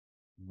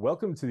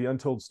Welcome to the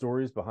Untold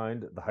Stories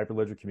behind the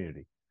Hyperledger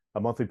Community, a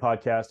monthly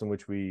podcast in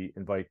which we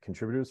invite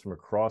contributors from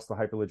across the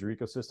Hyperledger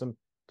ecosystem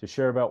to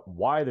share about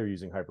why they're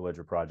using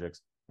Hyperledger projects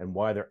and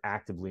why they're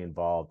actively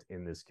involved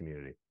in this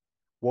community.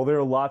 While there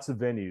are lots of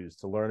venues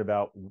to learn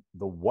about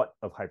the what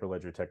of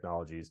Hyperledger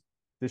technologies,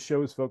 this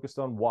show is focused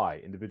on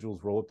why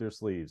individuals roll up their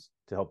sleeves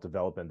to help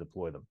develop and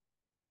deploy them.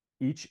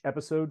 Each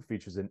episode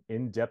features an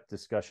in-depth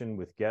discussion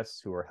with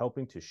guests who are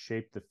helping to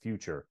shape the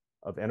future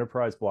of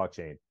enterprise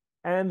blockchain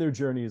and their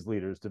journey as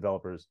leaders,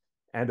 developers,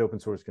 and open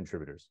source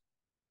contributors.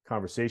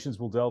 Conversations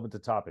will delve into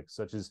topics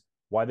such as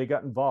why they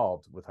got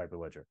involved with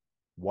Hyperledger,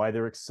 why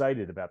they're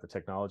excited about the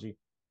technology,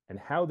 and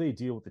how they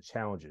deal with the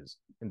challenges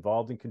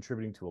involved in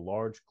contributing to a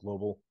large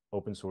global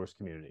open source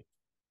community.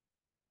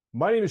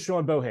 My name is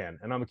Sean Bohan,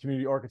 and I'm a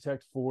community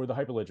architect for the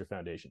Hyperledger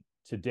Foundation.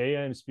 Today,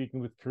 I am speaking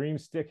with Kareem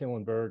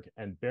Stickelenberg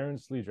and Baron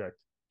Sliedrecht,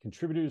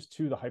 contributors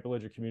to the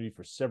Hyperledger community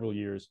for several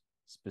years,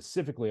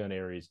 specifically on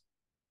Aries,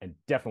 and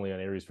definitely on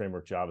Aries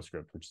Framework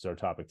JavaScript, which is our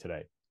topic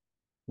today.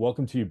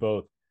 Welcome to you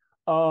both.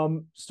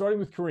 Starting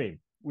with Kareem,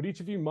 would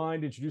each of you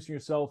mind introducing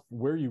yourself,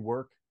 where you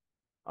work,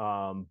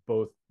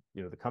 both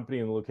the company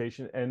and the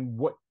location, and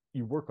what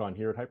you work on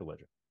here at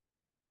Hyperledger?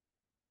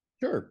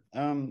 Sure.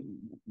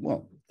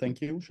 Well,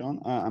 thank you, Sean.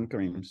 I'm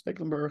Kareem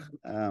Stickelenberg.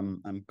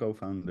 I'm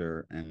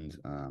co-founder and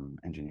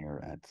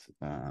engineer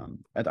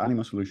at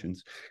Animo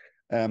Solutions.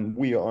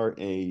 We are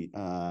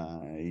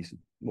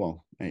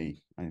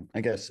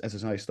I guess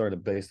SSI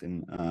startup based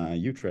in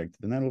Utrecht,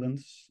 the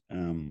Netherlands.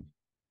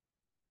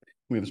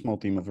 We have a small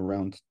team of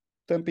around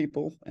 10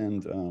 people,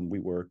 and we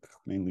work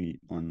mainly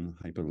on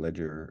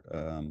Hyperledger,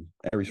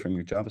 Aries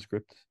Framework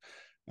JavaScript.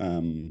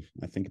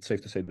 I think it's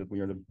safe to say that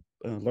we are the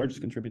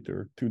largest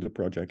contributor to the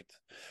project,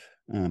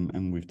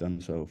 and we've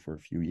done so for a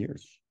few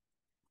years.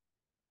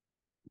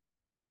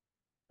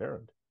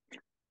 Baron.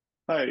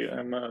 Hi,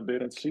 I'm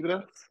Baron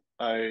Sliedrecht.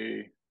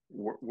 I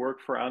work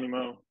for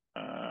Animo.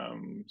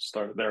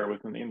 Started there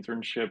with an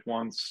internship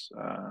once,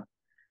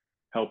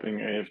 helping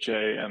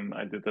AFJ, and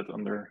I did that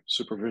under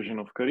supervision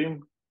of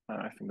Kareem.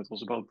 I think that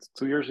was about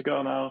 2 years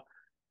ago now.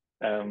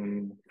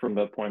 And from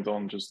that point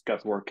on, just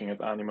kept working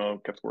at Animo,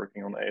 kept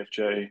working on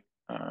AFJ.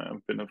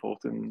 I've been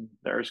involved in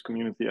the Aries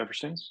community ever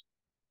since.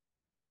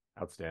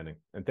 Outstanding.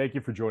 And thank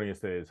you for joining us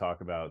today to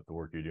talk about the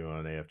work you're doing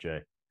on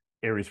AFJ.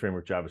 Aries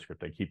Framework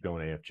JavaScript. I keep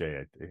going AFJ.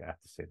 I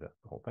have to say the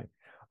whole thing.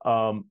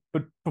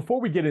 But before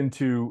we get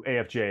into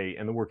AFJ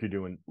and the work you're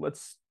doing,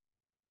 let's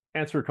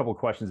answer a couple of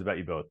questions about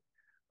you both.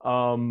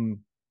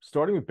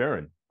 Starting with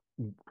Baron,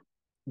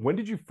 when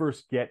did you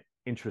first get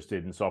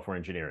interested in software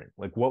engineering?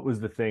 Like, what was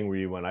the thing where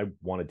you went, I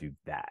want to do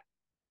that?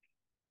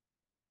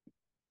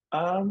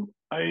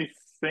 I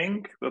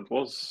think that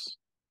was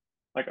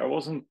I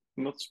wasn't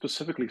not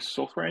specifically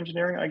software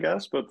engineering, I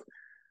guess, but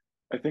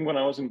I think when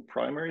I was in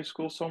primary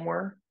school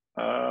somewhere,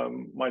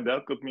 my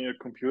dad got me a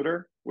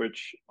computer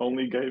which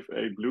only gave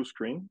a blue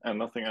screen and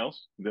nothing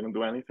else, didn't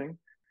do anything.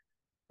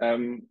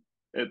 And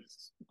it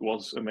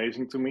was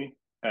amazing to me.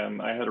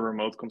 And I had a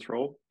remote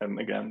control, and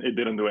again, it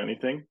didn't do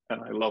anything,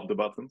 and I loved the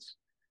buttons.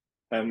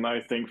 And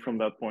I think from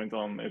that point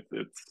on, it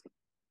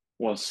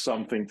was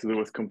something to do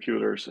with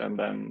computers, and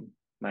then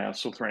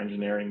software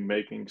engineering,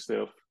 making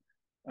stuff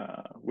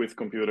with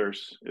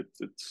computers. It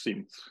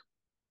seemed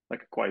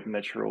like a quite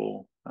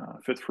natural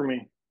fit for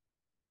me.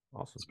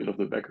 Awesome. It's a bit of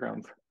the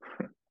background.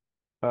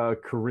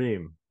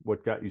 Kareem,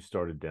 what got you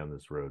started down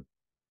this road?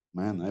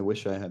 Man, I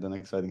wish I had an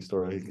exciting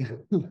story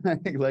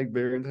like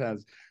Baron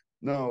has.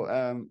 No,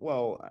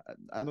 well,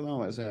 I don't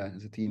know. As a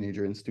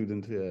teenager and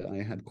student,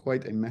 I had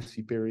quite a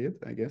messy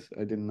period, I guess.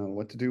 I didn't know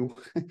what to do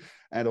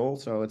at all.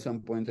 So at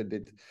some point I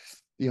did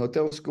the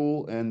hotel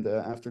school, and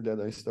after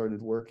that I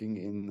started working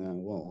in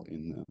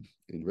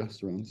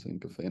restaurants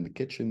and cafe in the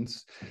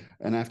kitchens.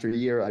 And after a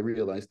year I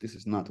realized this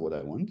is not what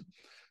I want.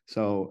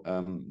 So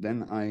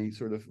then I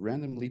sort of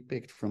randomly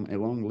picked from a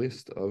long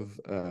list of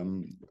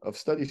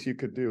studies you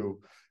could do,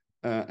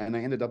 and I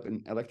ended up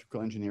in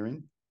electrical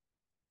engineering.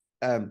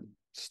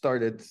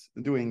 Started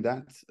doing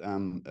that,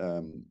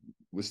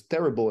 was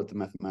terrible at the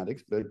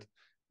mathematics, but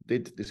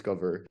did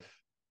discover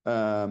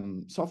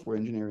software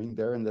engineering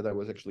there, and that I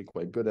was actually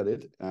quite good at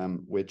it,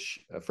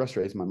 which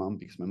frustrates my mom,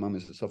 because my mom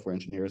is a software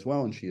engineer as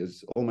well, and she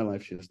has all my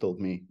life she has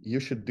told me, you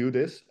should do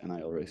this, and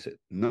I always said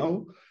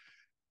no.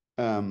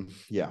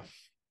 Yeah,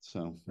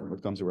 so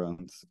what comes around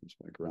comes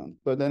back around.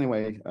 But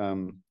anyway,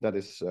 that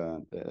is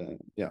so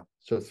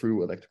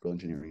through electrical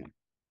engineering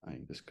I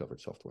discovered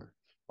software.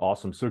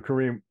 Awesome. So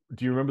Kareem,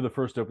 do you remember the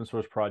first open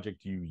source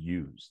project you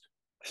used?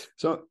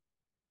 So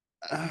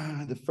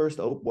the first,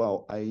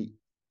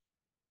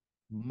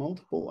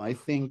 multiple, I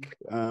think,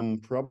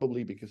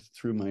 probably because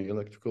through my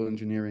electrical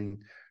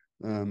engineering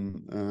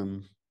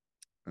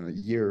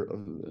year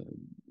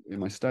in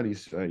my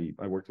studies,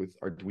 I worked with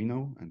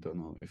Arduino. I don't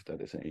know if that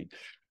is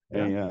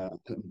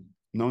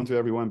known to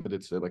everyone, but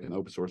it's like an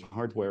open source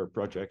hardware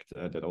project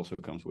that also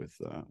comes with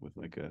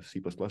like a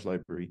C++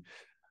 library.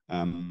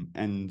 I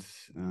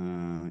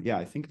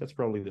think that's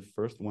probably the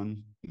first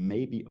one.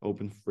 Maybe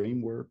Open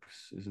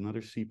Frameworks is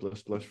another C++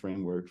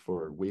 framework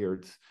for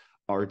weird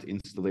art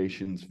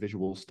installations,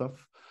 visual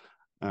stuff.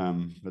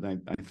 But I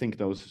think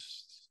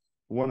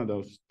one of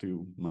those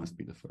two must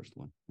be the first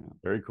one. Yeah.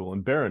 Very cool.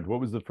 And Berend, what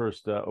was the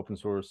first open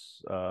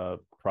source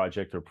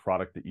project or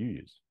product that you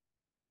used?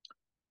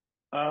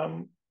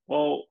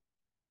 Well,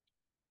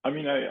 I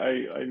mean,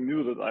 I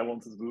knew that I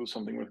wanted to do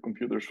something with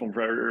computers from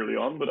very early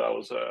on, but I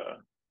was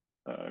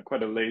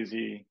quite a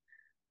lazy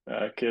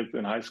kid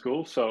in high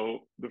school.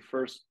 So the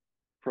first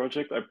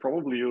project I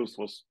probably used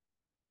was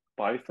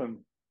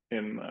Python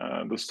in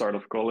the start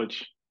of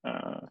college.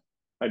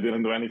 I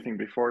didn't do anything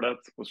before that.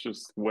 Was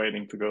just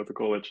waiting to go to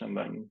college and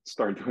then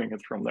start doing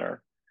it from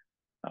there.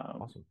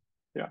 Awesome.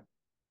 Yeah.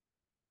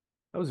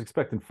 I was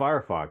expecting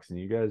Firefox, and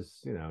you guys,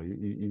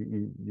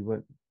 you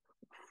went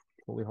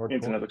totally hardcore.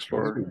 Internet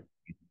Explorer.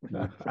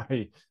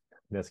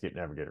 Netscape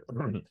Navigator.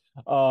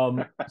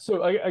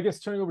 So I guess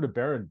turning over to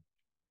Berend,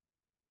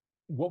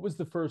 what was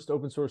the first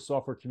open source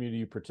software community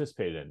you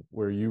participated in,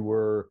 where you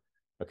were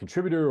a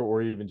contributor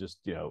or even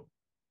just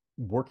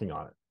working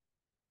on it?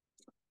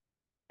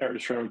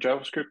 Aries framework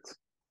JavaScript.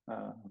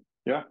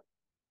 Yeah,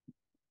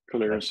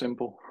 clear and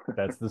simple.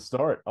 That's the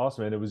start.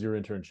 Awesome. And it was your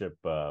internship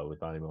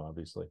with Animo,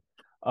 obviously.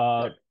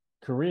 Right.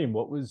 Kareem,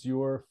 what was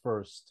your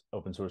first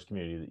open source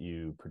community that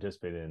you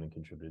participated in and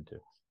contributed to?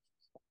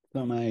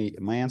 So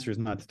my answer is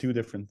not too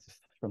different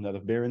from that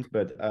of Berend,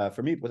 but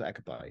for me it was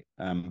Akapai,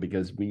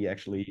 because we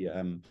actually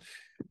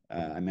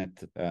I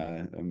met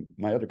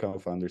my other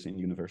co-founders in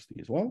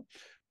university as well,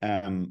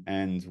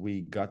 and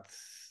we got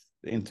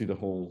into the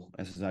whole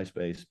SSI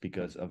space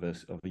because of a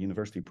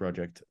university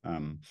project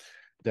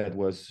that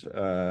was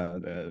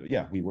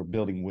we were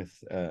building with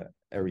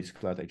Aries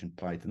Cloud Agent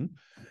Python.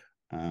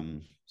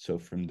 So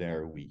from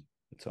there we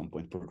at some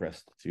point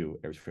progressed to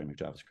Aries Framework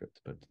JavaScript.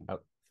 But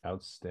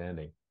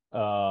outstanding.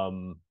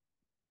 I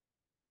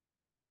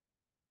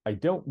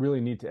don't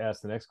really need to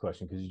ask the next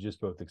question because you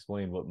just both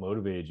explained what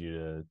motivated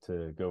you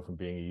to go from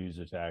being a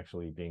user to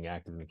actually being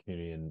active in the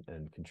community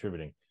and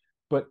contributing.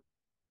 But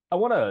I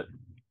want to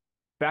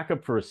back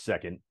up for a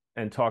second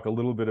and talk a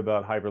little bit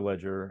about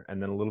Hyperledger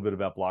and then a little bit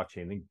about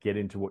blockchain, then get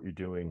into what you're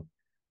doing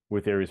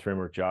with Aries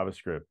Framework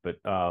JavaScript. But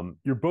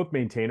you're both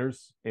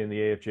maintainers in the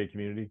AFJ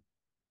community.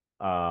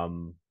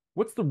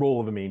 What's the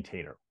role of a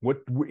maintainer?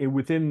 What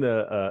within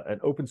an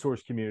open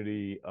source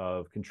community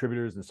of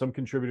contributors, and some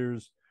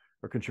contributors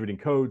are contributing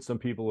code, some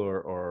people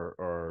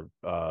are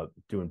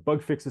doing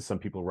bug fixes, some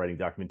people are writing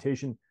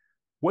documentation.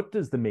 What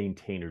does the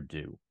maintainer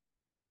do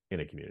in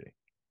a community?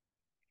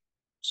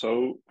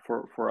 So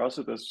for us,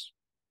 it has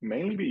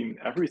mainly been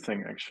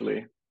everything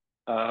actually.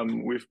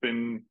 We've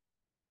been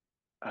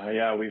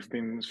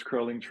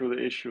scrolling through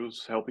the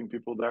issues, helping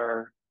people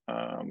there.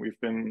 We've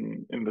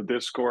been in the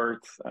Discord.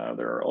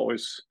 There are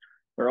always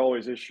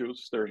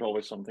issues. There's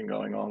always something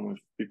going on with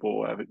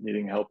people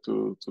needing help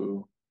to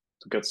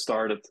get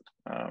started.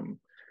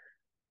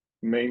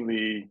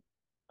 Mainly,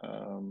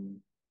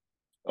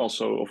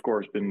 also of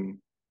course been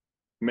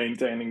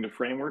maintaining the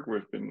framework.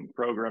 We've been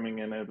programming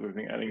in it. We've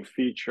been adding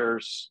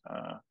features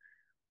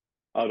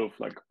out of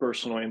like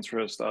personal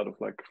interest, out of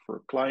like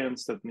for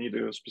clients that need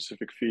a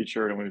specific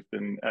feature, and we've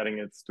been adding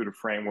it to the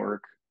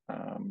framework.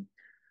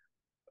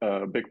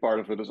 A big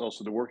part of it is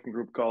also the working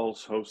group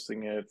calls,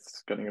 hosting it,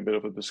 getting a bit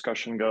of a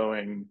discussion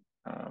going,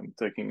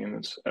 taking in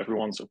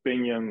everyone's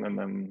opinion, and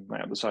then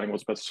deciding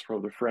what's best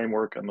for the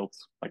framework and not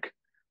like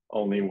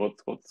only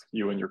what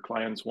you and your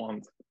clients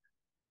want.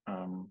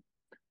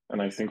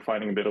 And I think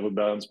finding a bit of a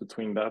balance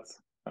between that.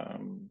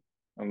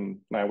 And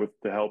now with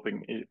the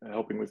helping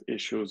with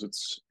issues,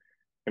 it's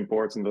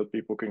important that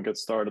people can get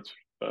started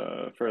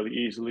fairly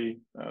easily.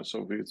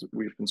 So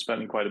we've been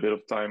spending quite a bit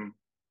of time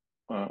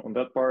on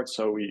that part.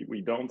 So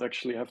we don't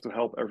actually have to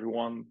help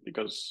everyone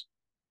because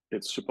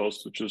it's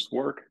supposed to just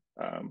work,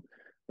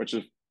 which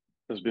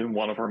has been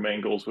one of our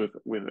main goals with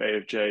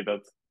AFJ,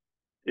 that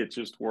it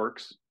just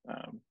works,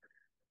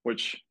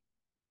 which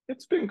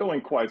it's been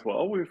going quite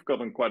well. We've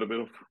gotten quite a bit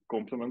of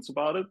compliments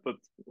about it, but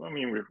I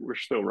mean, we're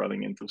still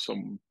running into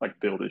some like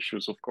build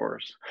issues, of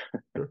course.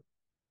 Sure.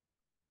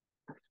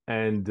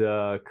 And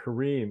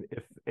Kareem,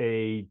 if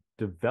a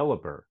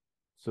developer,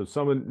 so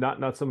someone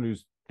not someone who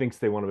thinks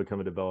they want to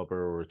become a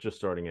developer or is just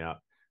starting out,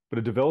 but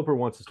a developer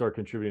wants to start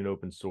contributing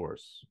open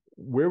source,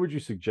 where would you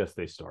suggest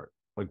they start?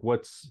 Like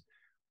what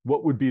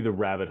would be the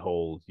rabbit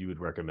hole you would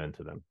recommend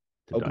to them?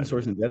 Open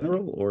source in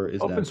general, or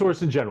is open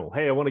source in general?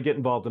 Hey, I want to get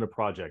involved in a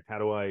project.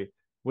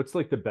 What's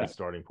like the best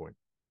starting point?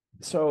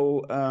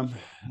 So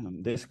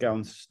this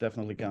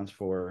definitely counts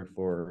for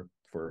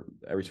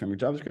Aries Framework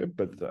JavaScript,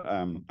 but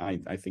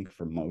I think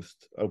for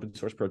most open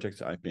source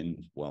projects I've been,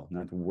 well,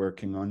 not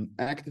working on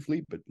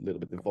actively, but a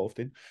little bit involved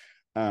in.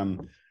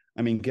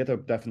 I mean,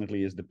 GitHub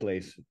definitely is the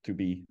place to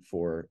be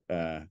for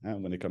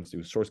when it comes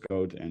to source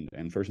code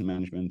and version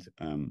management.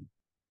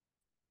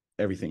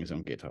 Everything is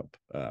on GitHub.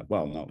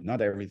 Well, no,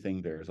 not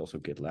everything. There's also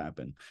GitLab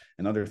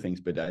and other things,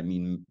 but I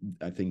mean,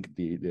 I think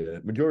the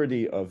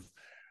majority of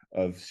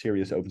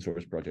serious open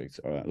source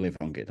projects live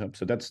on GitHub.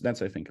 So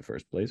that's I think the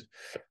first place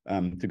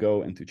to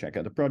go and to check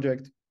out the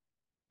project.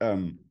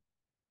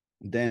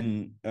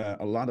 Then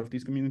a lot of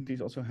these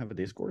communities also have a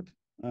Discord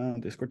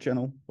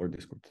channel or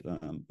Discord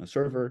a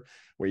server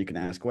where you can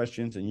ask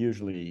questions and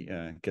usually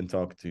can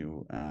talk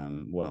to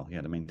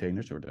the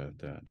maintainers or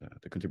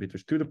the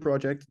contributors to the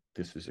project.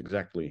 This is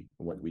exactly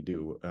what we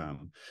do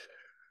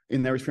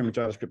in Aries framework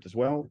JavaScript as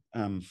well.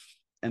 And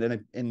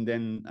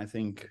then I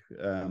think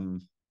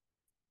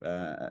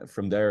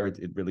from there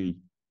it really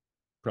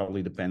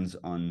probably depends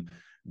on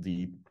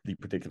the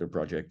particular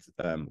project.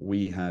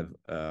 We have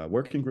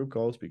working group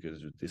calls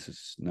because this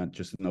is not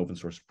just an open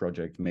source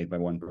project made by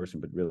one person,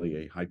 but really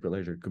a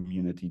Hyperledger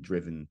community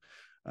driven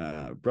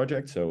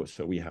project. So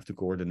we have to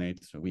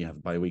coordinate. So we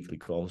have bi-weekly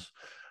calls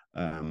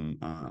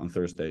on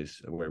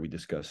Thursdays where we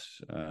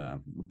discuss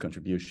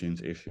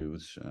contributions,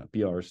 issues,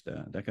 PRs,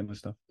 that kind of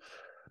stuff.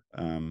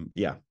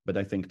 But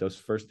I think those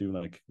first two,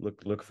 like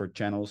look for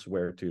channels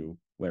where to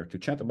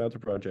chat about the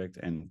project,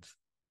 and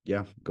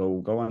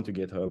go on to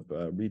GitHub,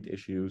 read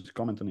issues,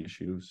 comment on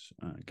issues,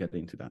 get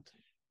into that.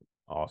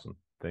 Awesome.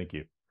 Thank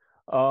you.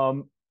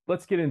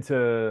 Let's get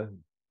into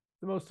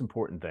the most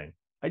important thing,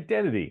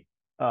 identity.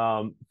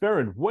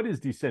 Baron, what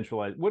is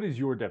decentralized? What is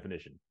your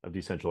definition of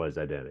decentralized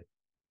identity?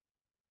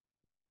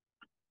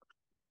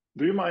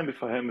 Do you mind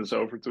if I hand this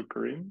over to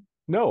Kareem?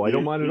 No, I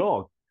don't mind at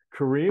all.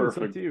 Kareem, it's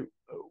up to you.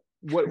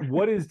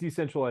 What is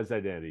decentralized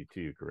identity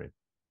to you, Kareem?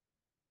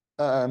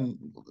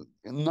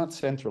 Not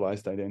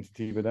centralized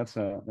identity, but that's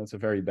a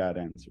very bad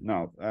answer.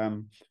 No.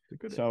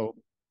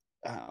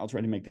 I'll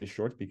try to make this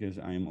short because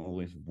I am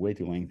always way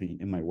too lengthy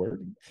in my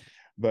wording.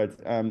 But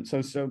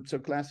so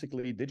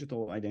classically,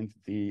 digital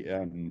identity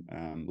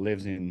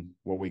lives in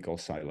what we call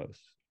silos.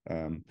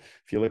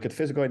 If you look at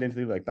physical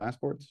identity, like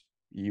passports,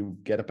 you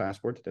get a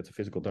passport. That's a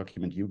physical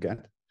document you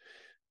get.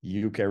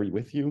 You carry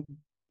with you.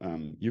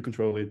 You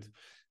control it.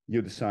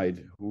 You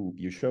decide who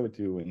you show it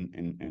to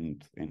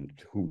and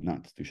who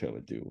not to show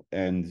it to.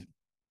 And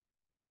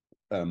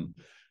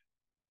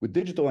with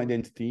digital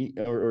identity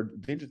or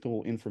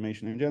digital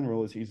information in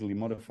general, is easily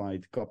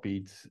modified,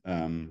 copied,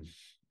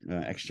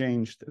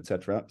 exchanged,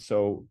 etc.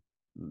 So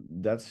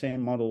that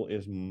same model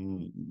is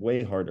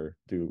way harder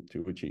to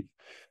achieve.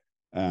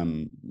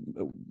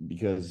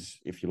 Because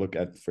if you look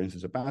at, for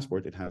instance, a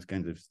passport, it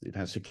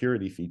has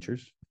security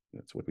features.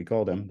 That's what we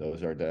call them.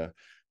 Those are the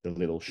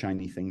little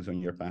shiny things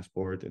on your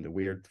passport and the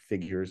weird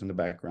figures in the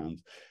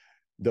background.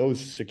 Those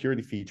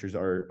security features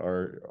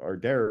are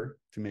there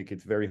to make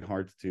it very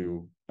hard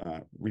to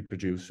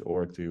reproduce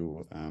or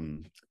to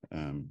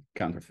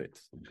counterfeit.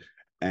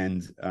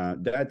 And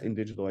that in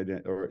digital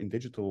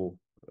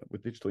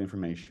with digital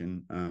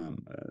information,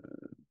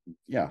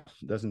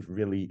 doesn't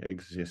really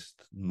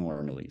exist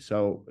normally.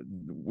 So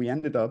we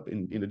ended up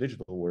in the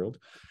digital world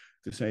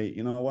to say,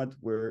 you know what,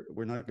 we're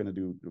not going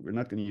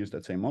to use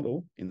that same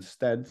model.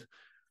 Instead,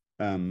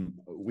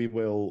 we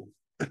will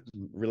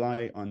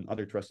rely on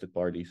other trusted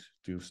parties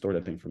to store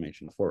that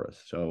information for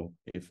us. So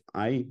if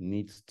I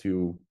need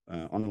to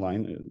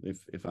online,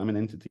 if I'm an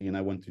entity and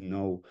I want to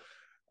know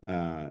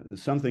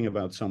something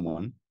about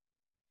someone,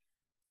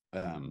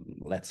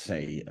 let's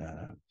say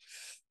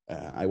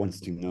I want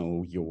to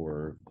know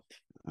your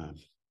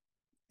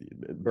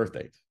birth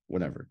date,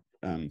 whatever.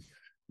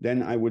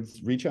 Then I would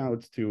reach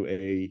out to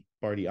a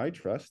party I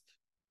trust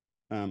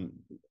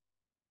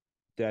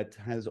that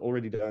has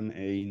already done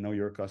a know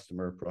your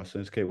customer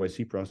process,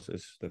 KYC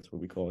process, that's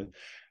what we call it,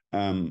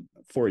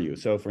 for you.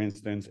 So for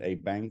instance, a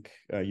bank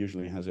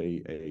usually has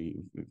a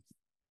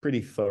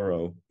pretty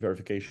thorough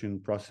verification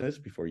process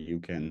before you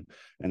can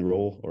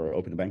enroll or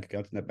open a bank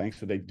account in that bank.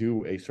 So they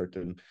do a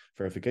certain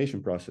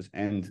verification process.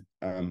 And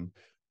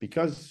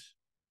because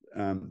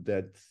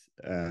that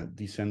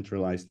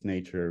decentralized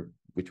nature,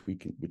 which we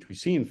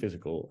see in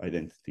physical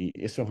identity,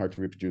 is so hard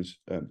to reproduce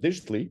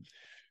digitally,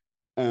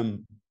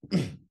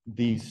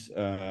 these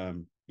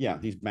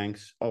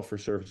banks offer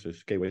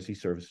services, KYC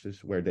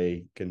services, where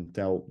they can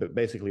tell, but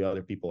basically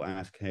other people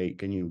ask, hey,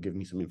 can you give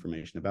me some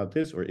information about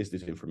this? Or is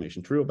this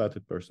information true about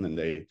the person? And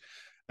they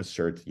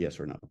assert yes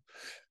or no.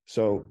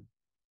 So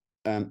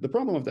the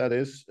problem of that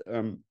is,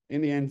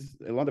 in the end,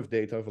 a lot of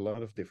data of a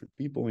lot of different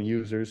people and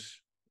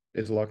users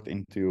is locked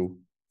into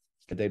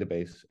a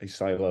database, a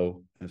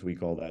silo, as we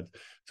call that.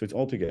 So it's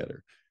all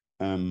together.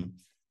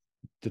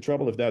 The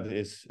trouble of that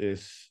is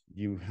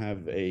you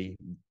have a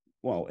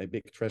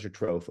big treasure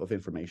trove of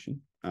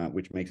information,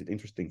 which makes it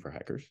interesting for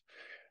hackers.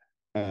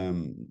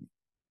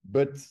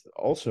 But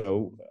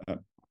also,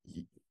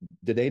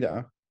 the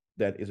data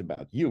that is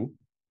about you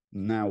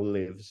now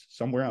lives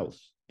somewhere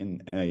else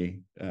in a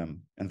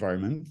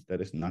environment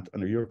that is not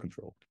under your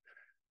control.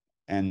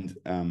 And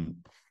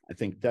I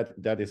think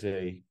that is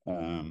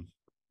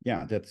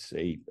that's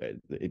a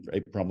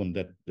problem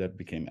that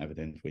became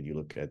evident when you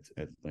look at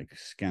like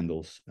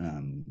scandals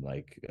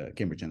like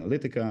Cambridge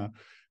Analytica,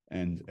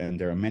 and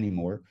there are many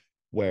more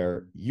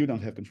where you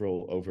don't have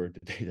control over the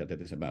data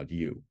that is about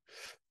you.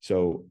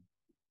 So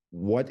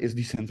what is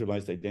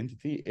decentralized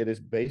identity? It is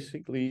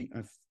basically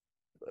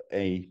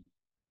a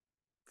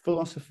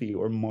philosophy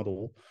or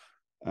model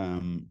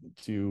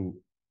to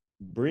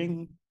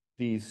bring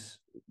these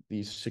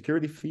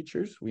security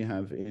features we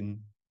have in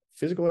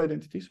physical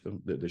identities, so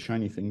the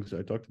shiny things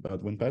I talked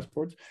about when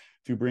passports,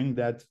 to bring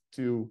that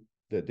to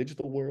the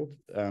digital world,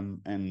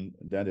 and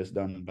that is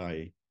done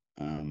by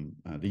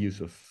the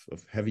use of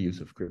heavy use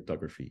of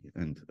cryptography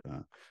and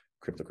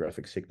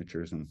cryptographic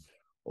signatures and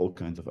all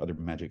kinds of other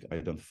magic I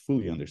don't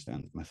fully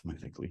understand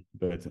mathematically.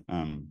 But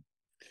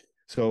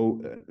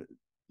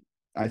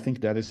I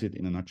think that is it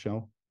in a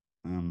nutshell.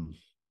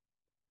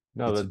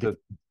 No,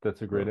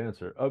 that's a great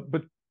answer.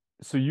 But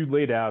so you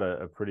laid out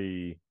a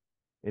pretty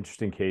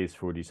interesting case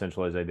for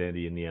decentralized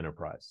identity in the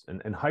enterprise,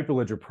 and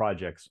Hyperledger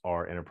projects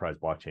are enterprise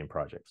blockchain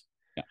projects.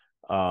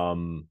 Yeah.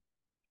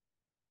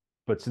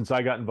 But since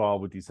I got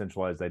involved with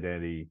decentralized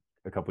identity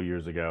a couple of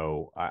years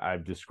ago,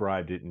 I've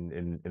described it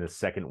in a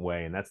second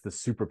way, and that's the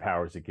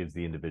superpowers it gives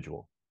the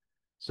individual.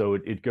 So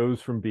it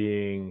goes from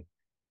being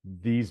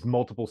these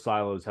multiple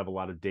silos have a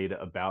lot of data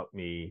about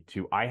me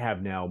to I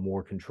have now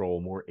more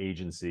control, more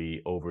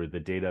agency over the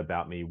data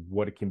about me,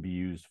 what it can be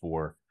used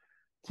for.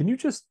 Can you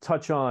just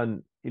touch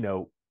on,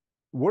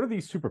 what are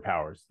these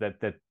superpowers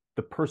that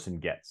the person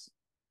gets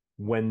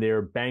when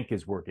their bank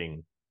is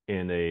working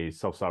in a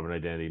self-sovereign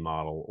identity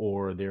model,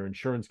 or their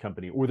insurance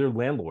company, or their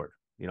landlord?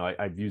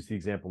 I've used the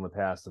example in the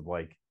past of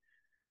like,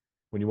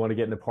 when you want to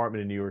get an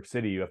apartment in New York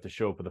City, you have to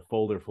show up with a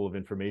folder full of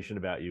information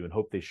about you and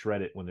hope they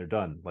shred it when they're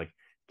done. Like,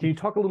 can you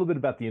talk a little bit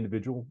about the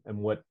individual and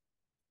what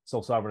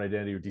self-sovereign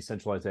identity or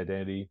decentralized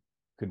identity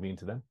could mean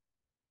to them?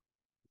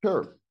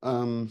 Sure.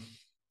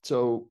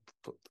 So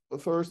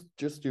first,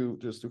 just to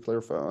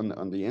clarify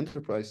on the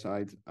enterprise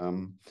side,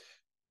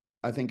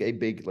 I think a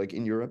big, like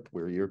in Europe,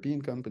 we're a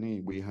European company.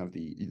 We have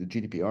the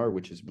GDPR,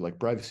 which is like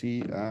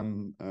privacy,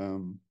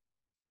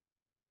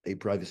 a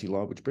privacy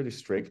law, which is pretty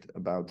strict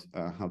about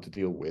how to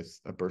deal with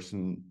a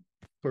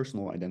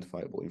personal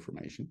identifiable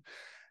information.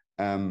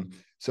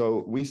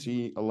 So we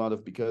see a lot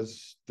of,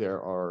 because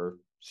there are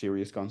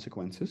serious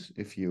consequences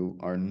if you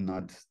are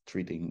not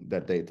treating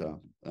that data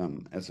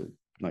as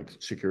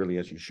securely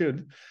as you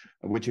should,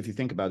 which, if you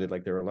think about it,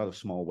 like there are a lot of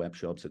small web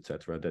shops,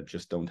 etc., that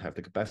just don't have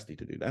the capacity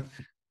to do that.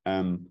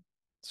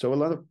 So a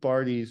lot of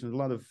parties and a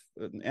lot of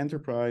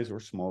enterprise or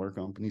smaller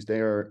companies, they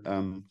are,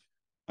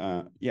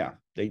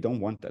 they don't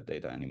want that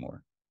data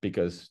anymore,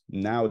 because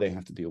now they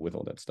have to deal with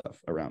all that stuff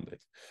around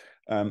it.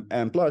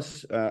 And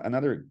plus,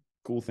 another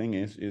cool thing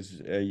is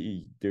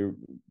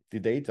the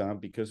data,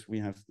 because we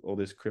have all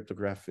this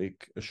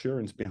cryptographic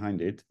assurance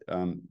behind it,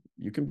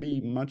 you can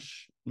be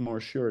much more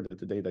sure that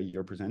the data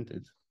you're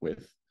presented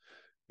with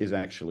is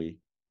actually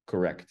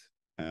correct.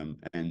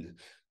 And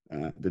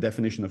the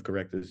definition of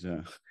correct is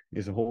a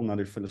whole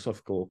nother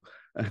philosophical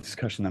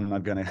discussion I'm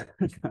not gonna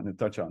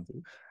touch on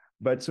to.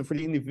 But so for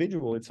the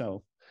individual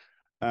itself,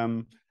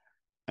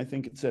 I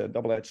think it's a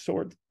double-edged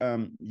sword.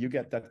 You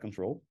get that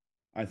control.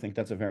 I think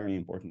that's a very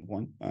important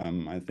one.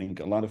 I think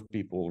a lot of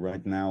people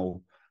right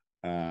now,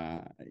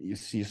 you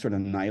see sort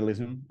of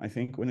nihilism, I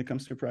think, when it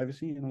comes to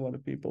privacy in a lot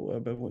of people,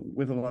 but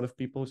with a lot of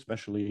people,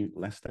 especially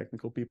less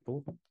technical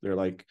people, they're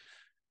like,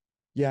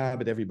 yeah,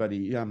 but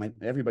everybody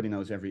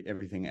knows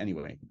everything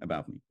anyway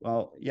about me.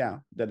 Well, yeah,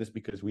 that is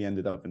because we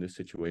ended up in this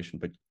situation,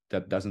 but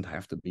that doesn't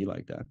have to be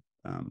like that.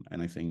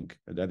 And I think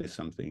that is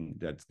something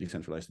that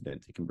decentralized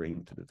identity can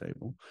bring to the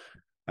table.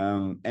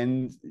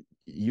 And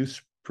you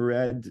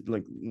spread,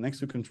 like, next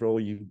to control,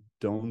 you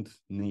don't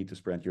need to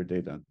spread your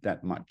data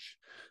that much.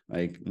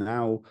 Like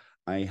now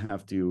I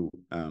have to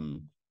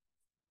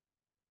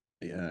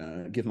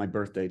give my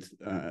birth date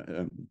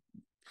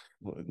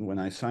when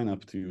I sign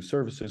up to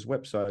services,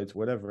 websites,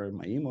 whatever.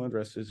 My email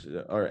addresses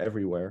are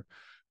everywhere.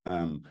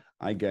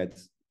 I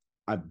get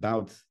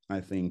about,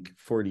 I think,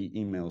 40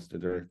 emails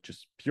that are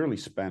just purely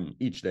spam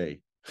each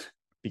day,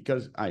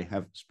 because I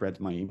have spread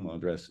my email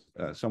address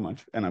so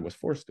much, and I was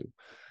forced to.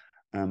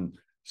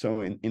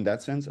 So in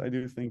that sense, I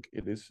do think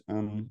it is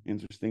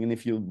interesting. And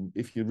if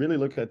you really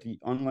look at the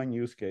online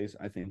use case,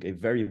 I think a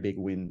very big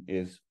win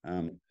is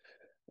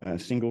a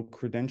single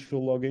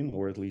credential login,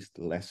 or at least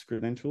less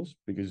credentials.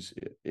 Because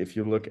if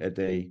you look at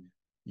a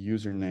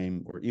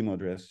username or email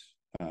address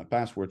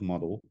password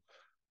model,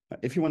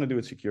 if you want to do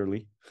it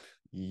securely,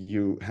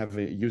 you have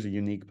use a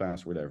unique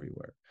password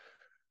everywhere.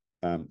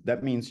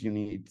 That means you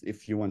need,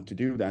 if you want to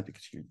do that,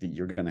 because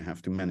you're going to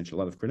have to manage a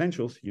lot of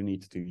credentials, you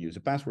need to use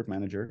a password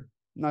manager.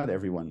 Not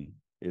everyone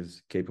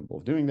is capable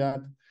of doing that.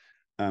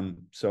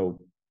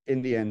 So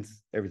in the end,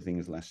 everything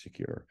is less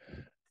secure.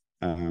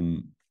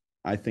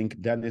 I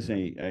think that is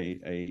a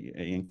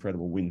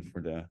incredible win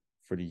for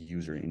the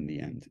user in the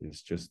end.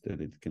 It's just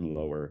that it can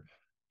lower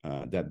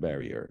that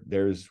barrier.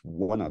 There's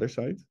one other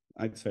side,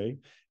 I'd say,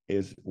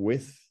 is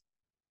with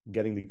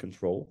getting the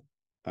control.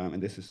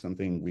 And this is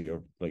something we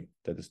are like,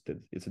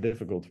 it's a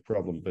difficult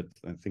problem, but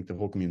I think the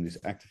whole community is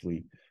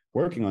actively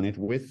working on it.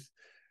 With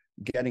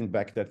getting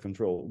back that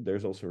control,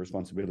 there's also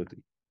responsibility.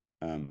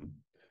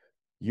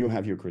 You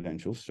have your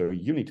credentials, so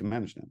you need to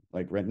manage them.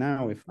 Like right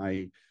now, if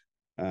I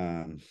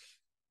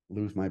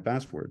lose my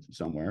password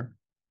somewhere,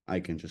 I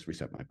can just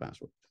reset my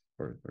password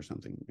or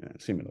something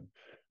similar.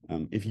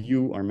 If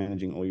you are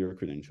managing all your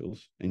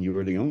credentials and you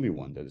are the only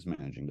one that is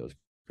managing those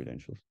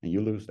credentials, and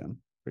you lose them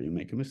or you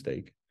make a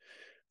mistake,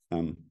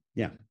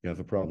 yeah, you have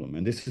a problem.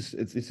 And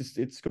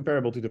it's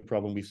comparable to the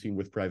problem we've seen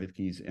with private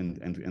keys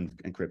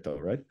and crypto,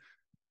 right?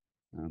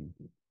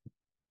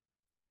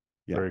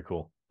 Yeah. Very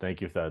cool.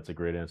 Thank you for that. It's a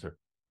great answer.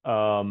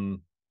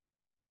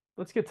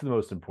 Let's get to the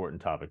most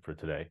important topic for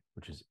today,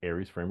 which is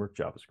Aries Framework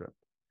JavaScript.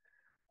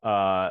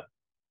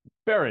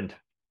 Berend,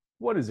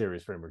 what is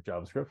Aries Framework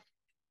JavaScript?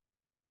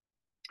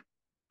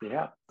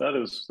 Yeah, that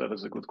is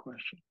a good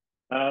question.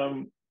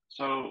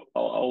 So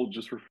I'll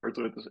just refer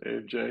to it as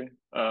AFJ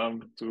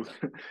to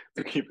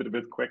to keep it a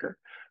bit quicker.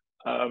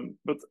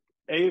 But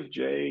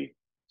AFJ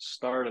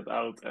started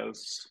out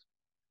as,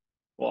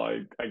 well,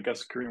 I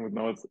guess Kareem would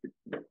know it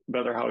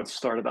better how it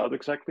started out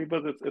exactly,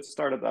 but it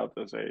started out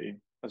as a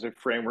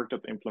framework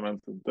that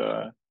implemented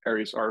the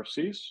Aries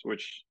RFCs,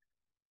 which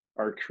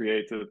are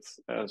created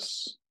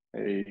as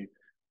a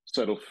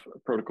set of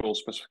protocol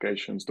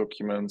specifications,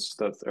 documents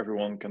that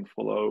everyone can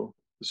follow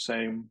the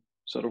same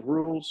set of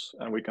rules,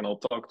 and we can all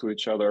talk to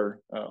each other,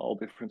 all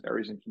different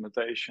Aries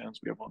implementations.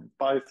 We have one in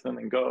Python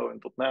and Go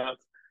and .NET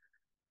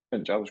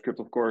and JavaScript,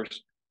 of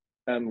course,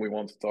 and we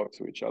want to talk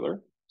to each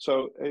other.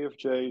 So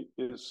AFJ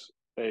is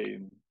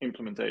an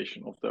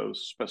implementation of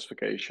those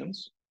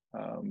specifications.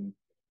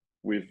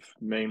 We've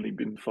mainly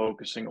been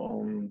focusing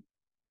on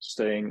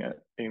staying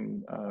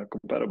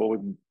compatible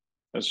with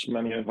as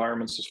many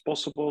environments as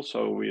possible.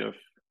 So we have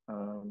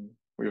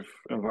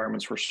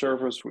environments for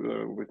servers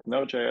with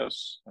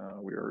Node.js.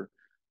 We are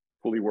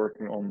fully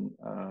working on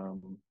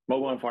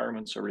mobile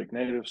environments, so React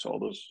Native, so all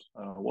those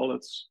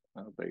wallets,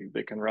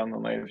 they can run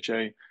on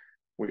AFJ.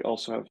 We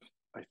also have,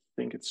 I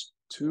think it's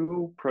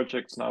 2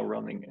 projects now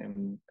running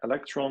in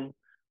Electron.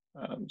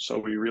 So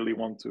we really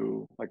want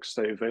to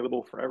stay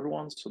available for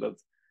everyone, so that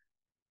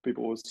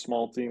people with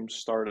small teams,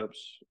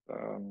 startups,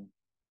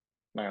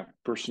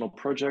 personal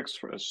projects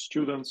as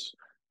students,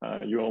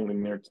 you only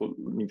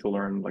need to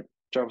learn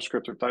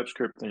JavaScript or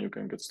TypeScript, and you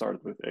can get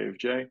started with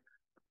AFJ.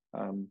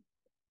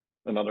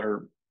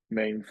 Another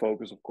main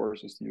focus, of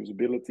course, is the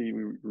usability.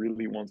 We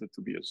really want it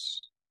to be as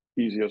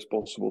easy as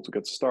possible to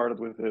get started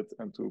with it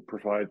and to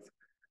provide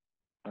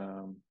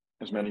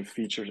as many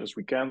features as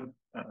we can,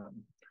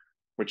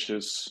 which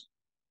is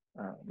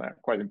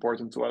quite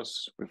important to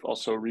us. We've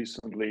also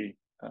recently,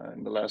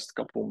 in the last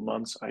couple of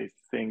months, I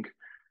think,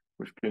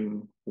 we've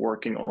been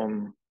working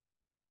on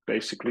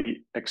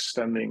basically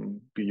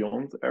extending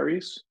beyond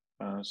Aries.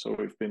 So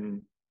we've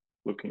been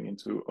looking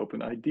into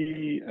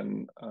OpenID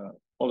and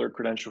other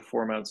credential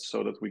formats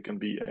so that we can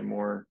be a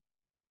more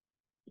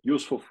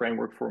useful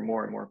framework for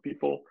more and more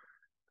people,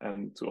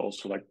 and to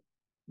also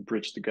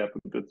bridge the gap a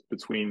bit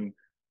between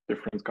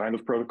different kind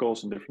of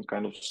protocols and different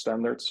kind of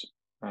standards.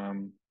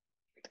 I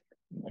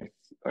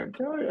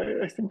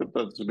think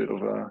that's a bit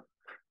of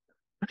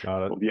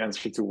the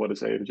answer to what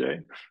is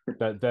AFJ.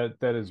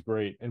 that is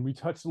great. And we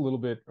touched a little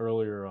bit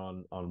earlier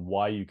on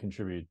why you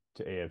contribute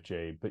to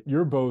AFJ, but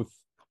you're both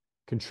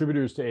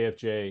contributors to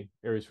AFJ,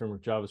 Aries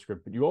Framework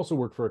JavaScript, but you also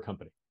work for a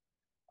company,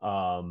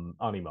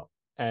 Animo.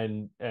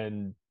 And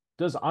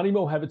does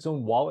Animo have its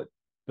own wallet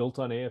built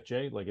on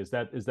AFJ? Is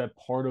that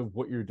part of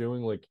what you're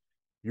doing?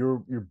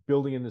 You're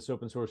building in this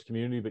open source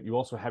community, but you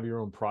also have your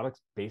own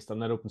products based on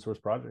that open source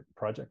project?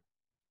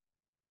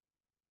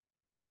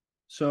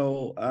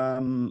 So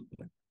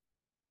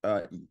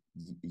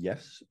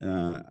yes,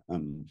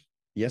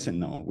 yes and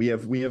no. We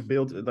have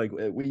built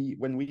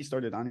when we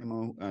started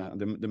Animo,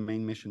 the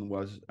main mission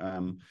was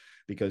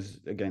because,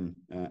 again,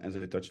 as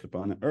I touched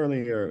upon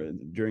earlier,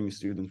 during the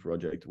student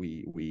project,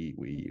 we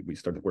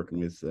started working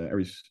with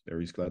Aries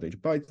Cloud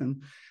Agent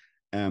Python.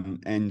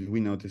 And we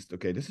noticed,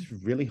 okay, this is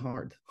really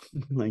hard.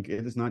 It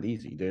is not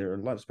easy. There are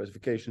a lot of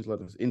specifications, a lot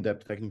of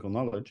in-depth technical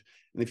knowledge.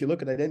 And if you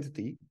look at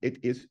identity,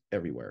 it is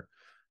everywhere.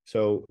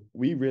 So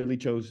we really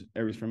chose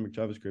Aries Framework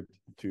JavaScript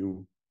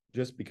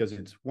just because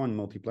it's one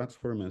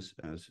multi-platform, as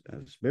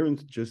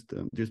Berend just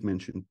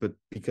mentioned, but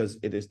because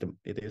it is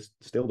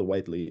still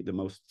the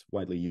most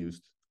widely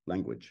used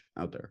language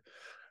out there.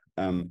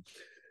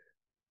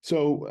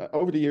 So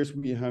over the years,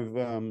 we have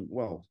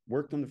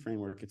worked on the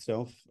framework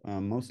itself,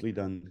 mostly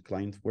done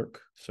client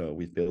work. So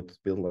we've built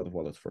a lot of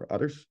wallets for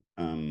others.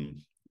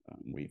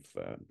 We've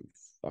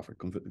offered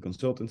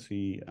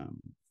consultancy,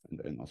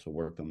 and also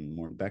worked on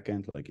more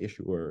backend like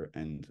issuer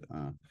and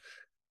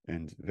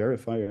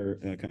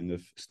verifier kind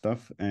of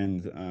stuff.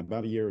 And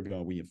about a year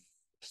ago, we have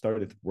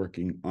started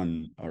working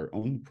on our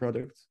own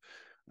product,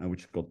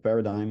 which is called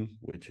Paradigm,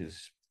 which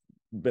is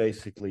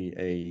basically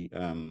a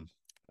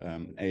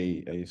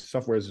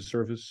software as a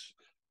service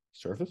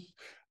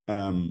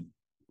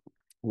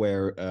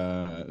where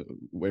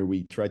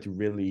we try to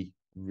really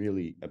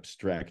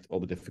abstract all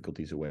the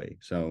difficulties away.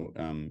 So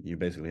you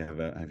basically have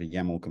a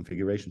YAML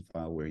configuration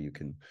file where you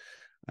can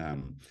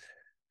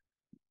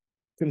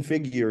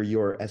configure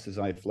your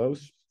SSI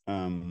flows,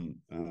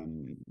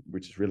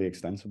 which is really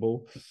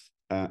extensible.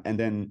 And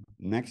then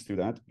next to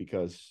that,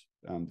 because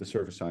the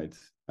server side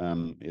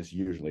is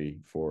usually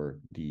for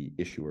the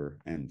issuer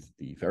and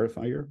the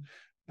verifier,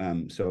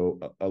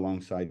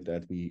 Alongside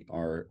that, we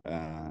are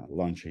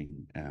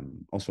launching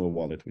also a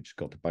wallet, which is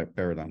called the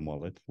Paradigm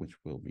Wallet, which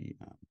will be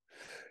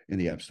in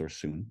the App Store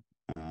soon.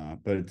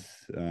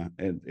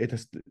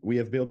 We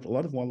have built a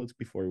lot of wallets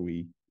before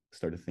we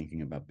started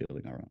thinking about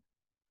building our own.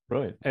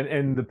 Brilliant.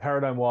 And the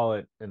Paradigm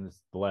Wallet, and this,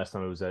 the last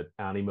time it was at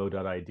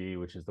animo.id,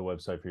 which is the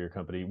website for your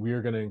company. We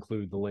are going to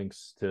include the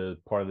links to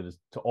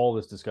all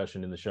this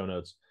discussion in the show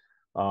notes.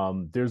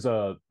 There's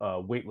a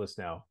wait list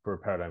now for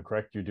Paradigm,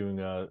 correct? You're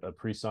doing a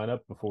pre-sign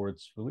up before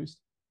it's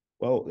released?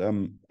 Well,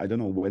 I don't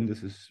know when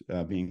this is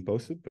being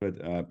posted,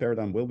 but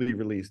Paradigm will be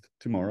released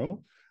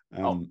tomorrow,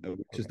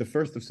 which is the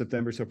 1st of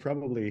September. So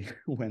probably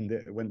when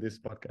this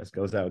podcast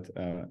goes out,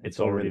 it's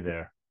already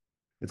there.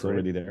 It's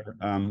already there.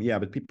 Yeah,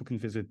 but people can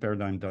visit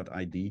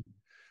paradigm.id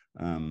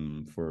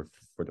for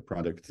the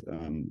product,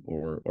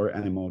 or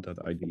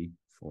animo.id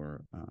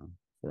for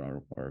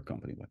our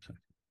company website.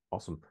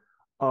 Awesome.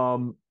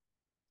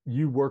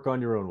 You work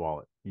on your own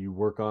wallet. You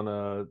work on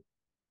a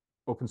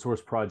open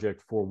source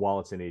project for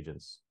wallets and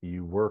agents.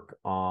 You work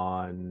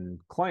on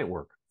client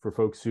work for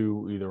folks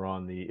who either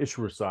on the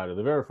issuer side or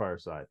the verifier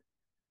side.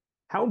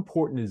 How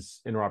important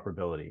is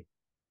interoperability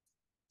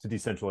to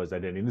decentralized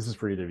identity? And this is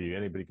for either of you.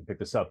 Anybody can pick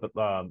this up. But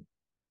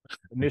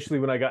initially,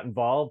 when I got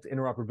involved,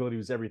 interoperability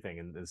was everything,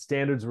 and the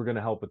standards were going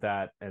to help with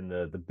that, and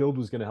the build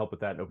was going to help with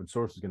that, and open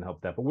source was going to help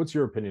with that. But what's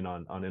your opinion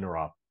on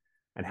interop,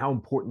 and how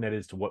important that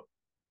is to what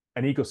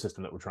an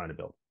ecosystem that we're trying to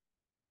build?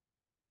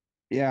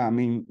 Yeah, I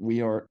mean,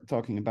 we are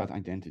talking about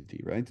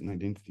identity, right? And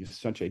identity is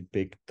such a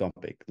big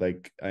topic.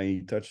 Like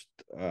I touched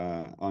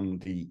on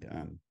the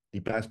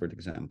passport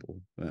example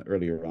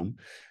earlier on.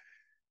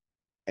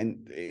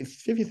 And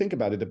if you think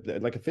about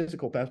it, like a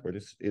physical passport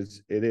it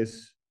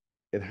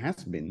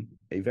has been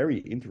a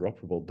very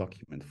interoperable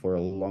document for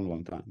a long,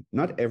 long time.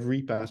 Not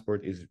every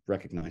passport is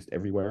recognized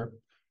everywhere.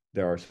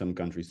 There are some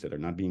countries that are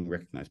not being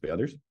recognized by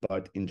others,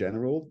 but in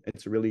general,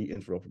 it's a really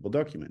interoperable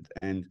document.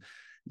 And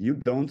you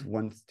don't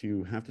want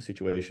to have the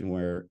situation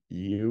where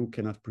you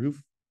cannot prove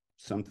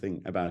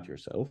something about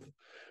yourself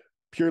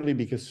purely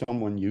because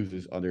someone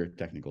uses other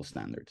technical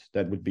standards.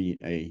 That would be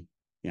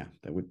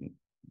that would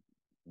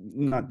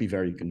not be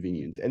very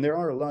convenient. And there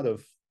are a lot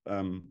of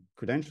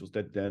credentials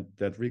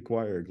that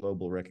require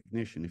global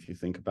recognition. If you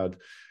think about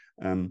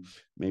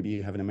maybe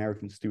you have an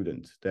American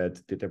student that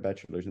did their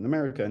bachelor's in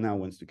America and now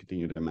wants to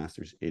continue their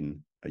master's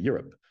in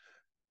Europe.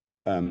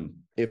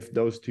 If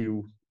those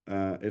two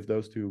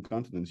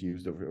continents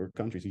used or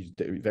countries use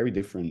very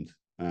different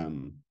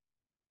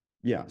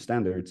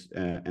standards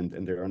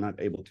and they are not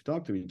able to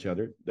talk to each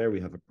other, there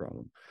we have a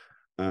problem.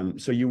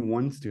 So you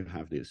want to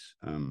have this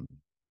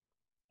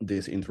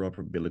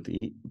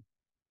interoperability.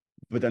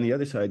 But on the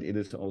other side, it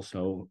is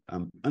also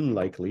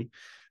unlikely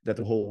that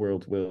the whole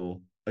world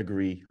will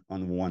agree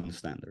on one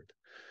standard.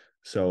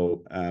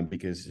 So,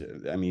 because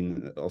I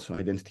mean, also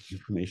identity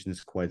information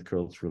is quite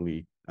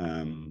culturally,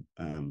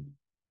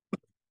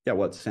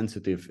 what's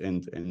sensitive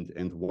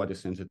and what is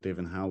sensitive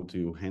and how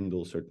to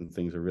handle certain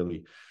things are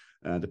really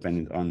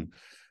dependent on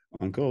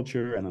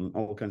culture and on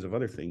all kinds of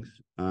other things.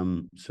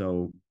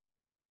 So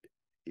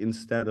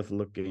instead of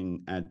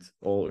looking at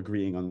all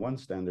agreeing on one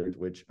standard,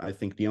 which I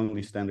think the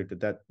only standard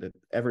that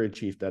ever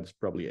achieved that is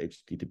probably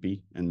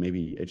HTTP and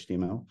maybe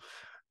HTML.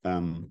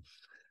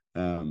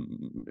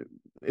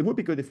 It would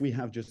be good if we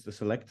have just a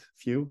select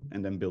few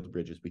and then build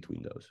bridges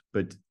between those.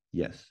 But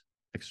yes,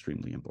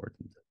 extremely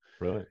important.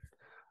 Brilliant.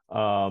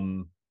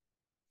 How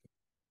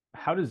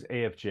does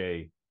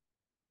AFJ,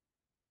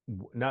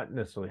 not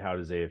necessarily how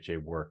does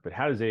AFJ work, but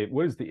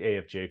what is the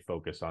AFJ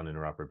focus on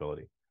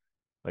interoperability?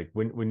 Like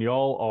when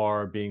y'all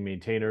are being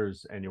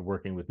maintainers and you're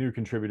working with new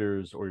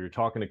contributors or you're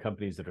talking to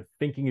companies that are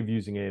thinking of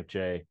using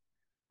AFJ,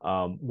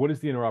 what is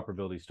the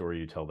interoperability story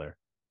you tell there?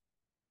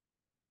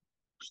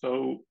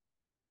 So,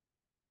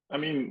 I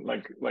mean,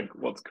 like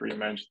what Kareem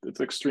mentioned,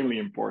 it's extremely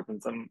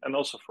important, and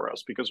also for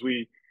us because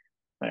we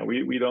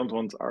don't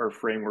want our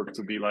framework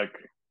to be like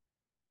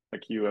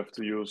you have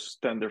to use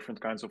 10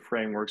 different kinds of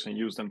frameworks and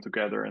use them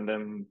together, and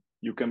then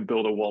you can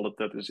build a wallet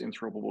that is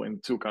interoperable in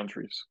 2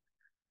 countries.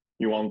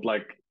 You want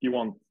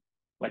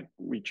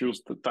we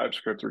choose the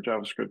TypeScript or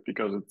JavaScript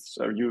because it's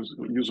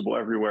usable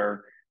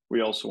everywhere. We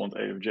also want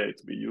AFJ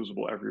to be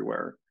usable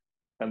everywhere.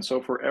 And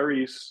so for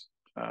Aries,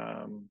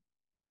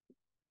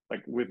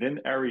 like within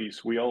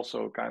Aries, we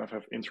also kind of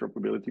have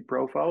interoperability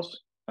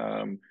profiles,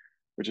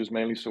 which is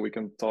mainly so we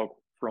can talk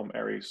from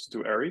Aries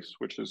to Aries,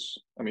 which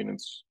is, I mean,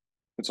 it's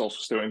also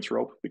still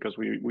interop because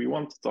we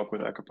want to talk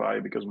with Occupy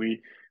because we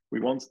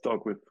want to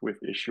talk with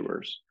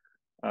issuers.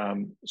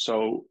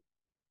 So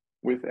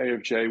with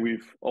AFJ,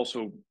 we've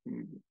also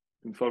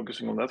been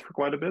focusing on that for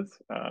quite a bit.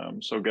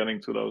 So getting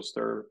to those,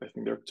 I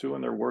think there are 2,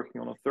 and they're working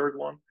on a 3rd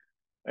one,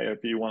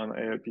 AIP1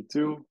 and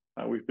AIP2.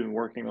 We've been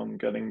working on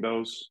getting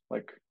those,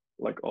 like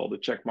all the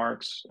check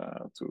marks,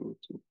 to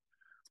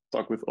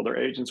talk with other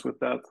agents with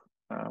that.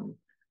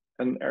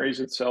 And Aries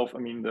itself, I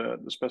mean, the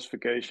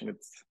specification,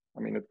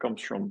 it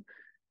comes from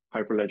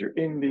Hyperledger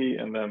Indy,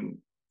 and then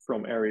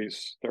from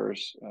Aries,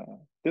 there's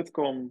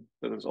DITCOM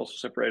that is also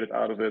separated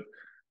out of it.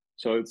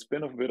 So it's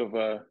been a bit of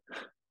a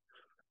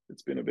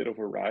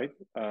ride,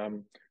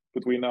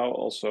 but we now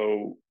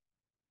also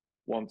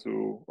want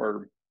to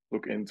or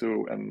look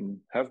into and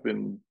have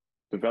been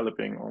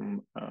developing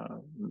on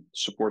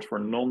support for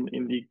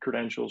non-indie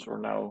credentials or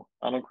now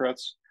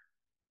anocrats,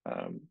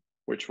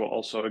 which will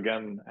also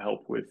again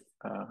help with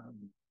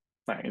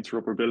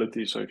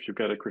interoperability. So if you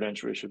get a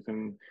credential issued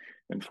in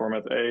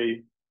format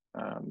A,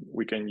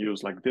 we can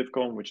use like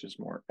DIVCOM, which is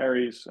more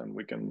Aries, and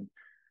we can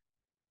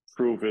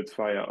prove it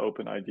via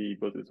OpenID,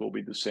 but it will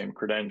be the same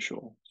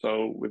credential.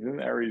 So within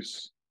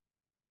Aries,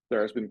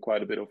 there has been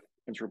quite a bit of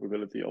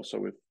interoperability also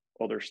with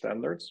other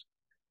standards.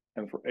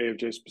 And for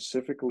AFJ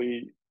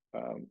specifically,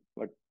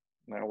 like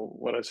now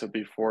what I said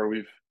before,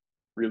 we've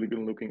really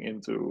been looking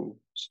into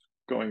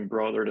going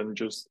broader than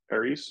just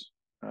Aries,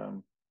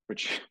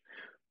 which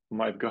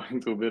might go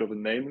into a bit of a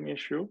naming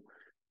issue.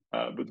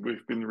 But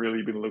we've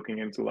really been looking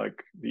into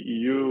like the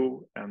EU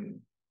and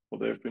what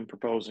they've been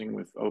proposing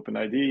with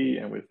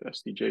OpenID and with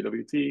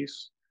SDJWTs,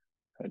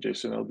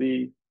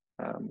 JSON-LD.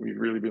 We've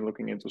really been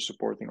looking into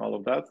supporting all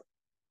of that.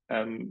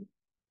 And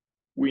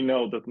we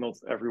know that not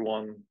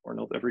everyone or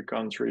not every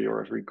country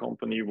or every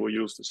company will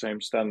use the same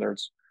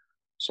standards.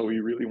 So we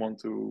really want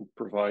to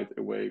provide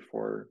a way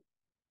for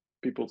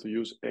people to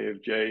use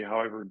AFJ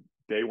however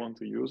they want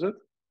to use it.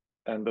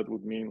 And that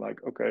would mean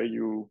like, okay,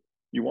 you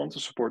want to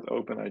support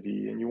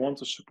OpenID and you want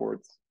to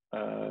support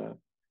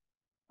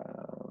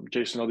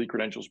JSON-LD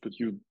credentials, but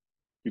you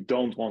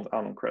don't want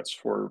anocrats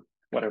for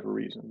whatever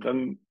reason,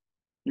 then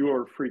you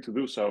are free to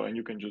do so and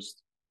you can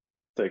just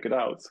take it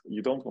out.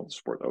 You don't want to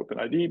support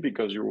OpenID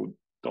because you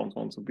don't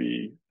want to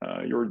be,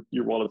 your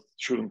wallet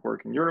shouldn't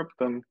work in Europe,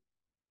 then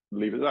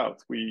leave it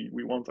out. We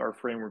want our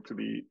framework to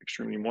be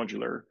extremely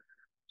modular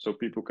so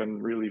people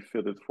can really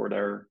fit it for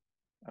their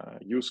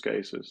use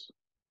cases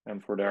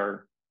and for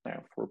their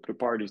for the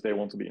parties they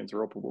want to be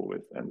interoperable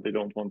with, and they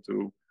don't want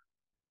to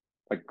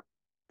like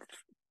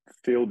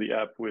fill the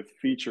app with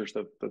features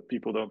that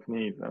people don't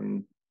need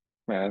and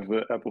have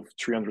an app of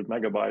 300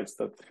 megabytes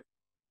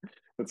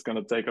that's going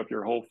to take up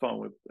your whole phone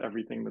with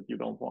everything that you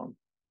don't want.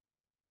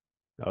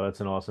 Oh,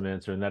 that's an awesome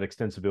answer. And that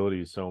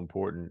extensibility is so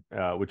important,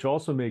 which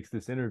also makes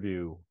this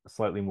interview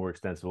slightly more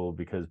extensible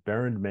because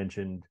Berend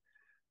mentioned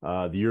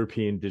the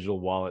European Digital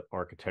Wallet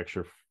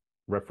Architecture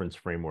Reference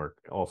Framework,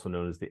 also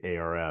known as the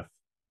ARF.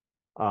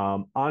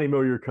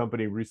 Animo, your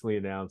company, recently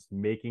announced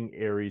making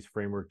Aries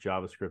framework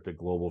JavaScript a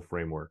global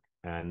framework.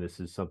 And this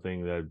is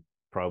something that I'd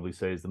probably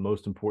say is the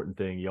most important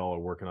thing y'all are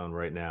working on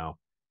right now.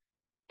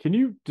 Can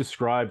you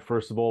describe,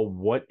 first of all,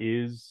 what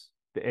is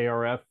the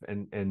ARF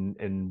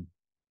and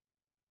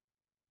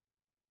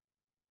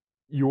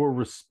your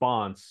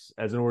response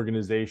as an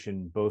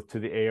organization, both to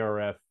the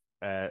ARF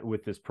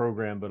with this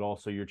program, but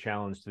also your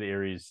challenge to the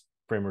Aries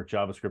framework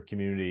JavaScript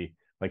community?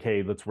 Like,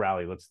 hey, let's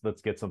rally,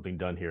 let's get something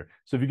done here.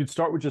 So if you could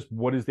start with just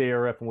what is the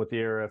ARF and what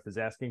the ARF is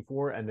asking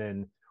for, and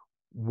then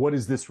what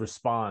is this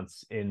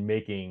response in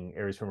making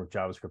Aries framework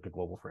JavaScript a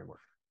global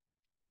framework?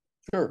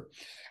 Sure.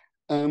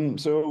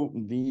 So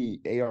the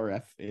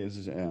ARF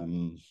is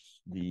the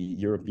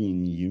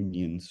European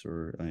Union's,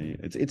 or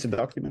it's a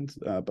document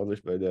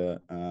published by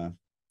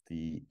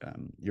the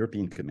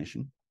European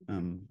Commission.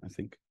 I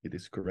think it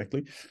is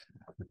correctly,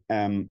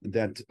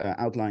 that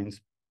outlines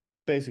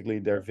basically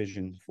their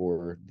vision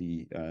for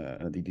the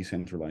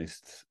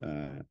decentralized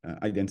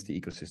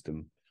identity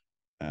ecosystem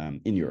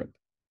in Europe.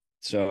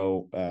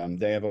 So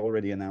they have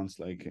already announced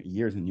like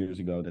years and years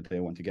ago that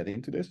they want to get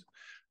into this,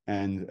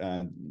 and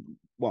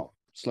well,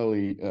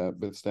 slowly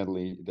but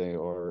steadily they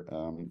are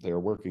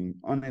working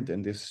on it.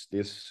 And this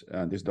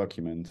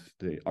document,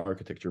 the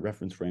architecture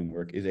reference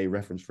framework, is a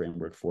reference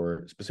framework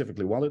for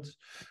specifically wallets,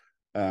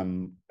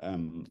 and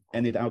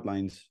it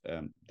outlines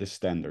the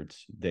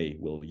standards they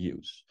will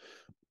use.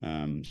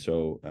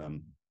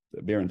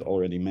 Berend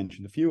already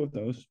mentioned a few of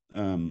those.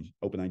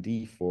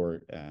 OpenID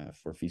for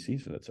VC,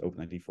 so that's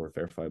OpenID for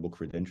verifiable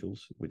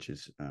credentials, which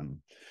is a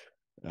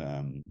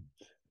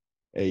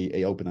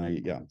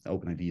OpenID. Yeah,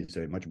 OpenID is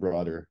a much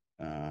broader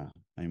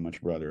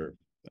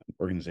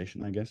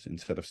organization, I guess, in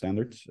set of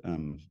standards.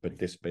 But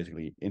this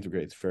basically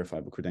integrates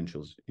verifiable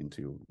credentials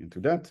into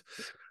that.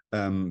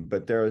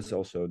 But there is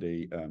also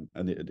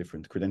a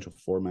different credential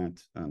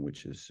format,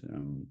 which is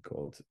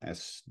called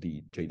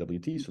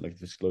SDJWT,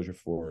 Selective Disclosure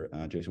for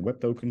JSON Web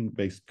Token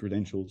based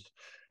credentials.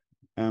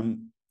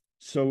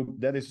 So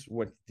that is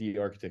what the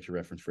architecture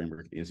reference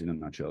framework is in a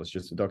nutshell. It's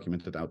just a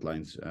document that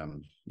outlines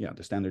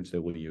the standards they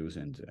will use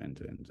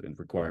and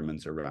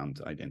requirements around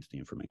identity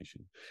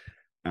information.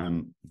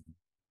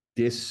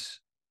 This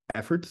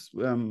effort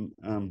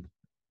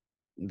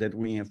that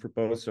we have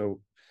proposed,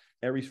 so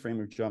Aries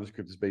framework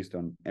JavaScript is based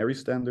on Aries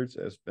standards,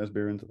 as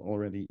Berend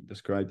already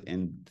described,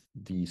 and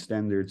the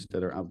standards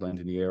that are outlined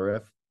in the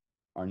ARF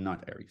are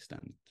not Aries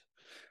standards.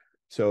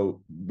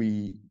 So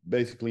we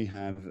basically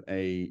have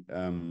a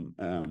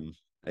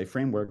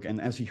framework, and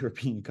as a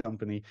European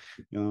company,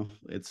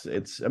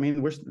 it's I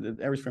mean, the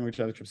Aries framework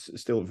JavaScript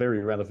is still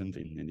very relevant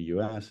in the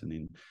US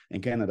and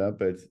in Canada,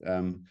 but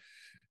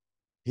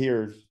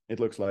here it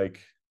looks like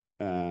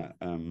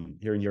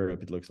here in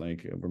Europe, it looks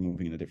like we're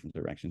moving in a different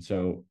direction.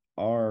 So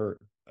our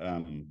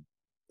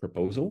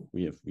proposal,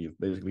 we have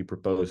basically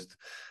proposed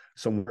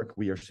some work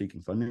we are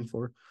seeking funding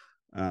for,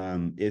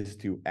 is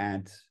to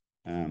add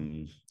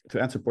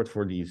support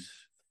for these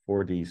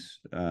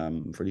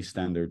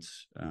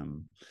standards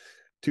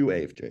to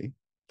AFJ,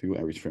 to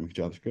Aries Framework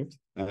JavaScript,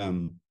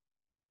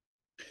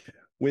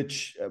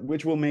 which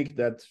will make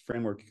that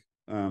framework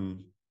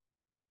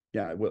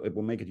it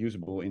will make it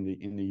usable in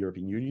the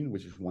European Union,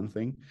 which is one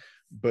thing,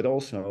 but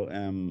also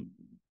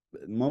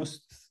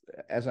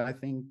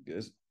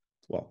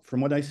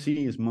from what I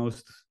see, is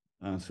most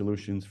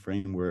solutions,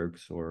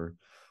 frameworks, or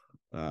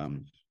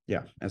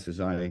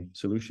SSI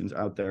solutions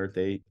out there,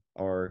 they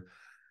are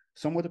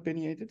somewhat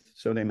opinionated.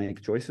 So they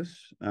make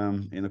choices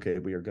in, okay,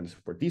 we are going to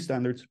support these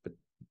standards, but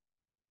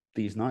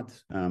these not.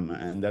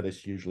 And that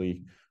is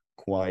usually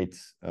quite,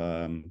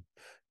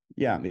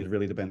 it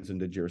really depends on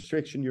the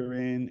jurisdiction you're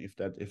in, if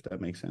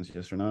that makes sense,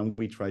 yes or no. And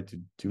we try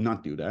to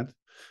not do that.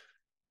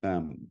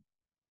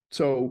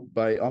 So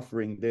by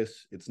offering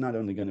this, it's not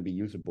only going to be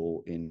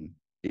usable in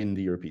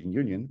the European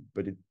Union,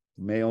 but it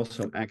may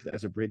also act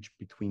as a bridge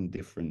between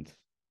different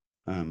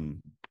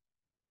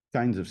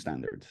kinds of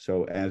standards.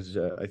 So as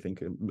I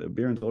think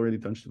Berend already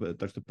touched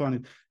upon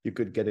it, you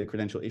could get a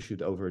credential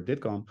issued over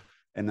DITCOM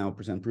and now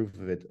present proof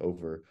of it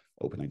over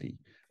OpenID,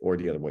 or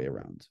the other way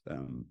around.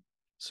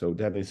 So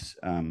that is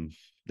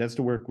that's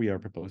the work we are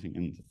proposing,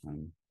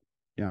 and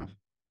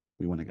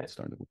we want to get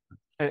started with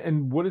that.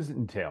 And what does it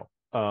entail?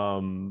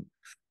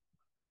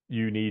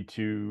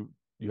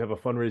 You have a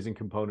fundraising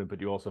component, but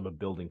you also have a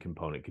building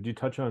component. Could you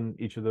touch on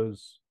each of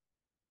those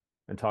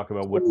and talk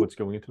about what's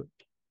going into it?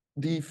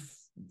 The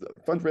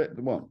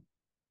fundraising,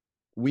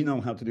 we know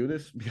how to do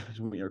this because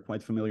we are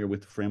quite familiar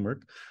with the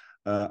framework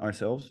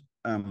ourselves.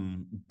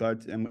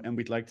 But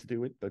we'd like to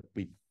do it, but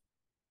we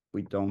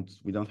don't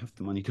have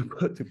the money to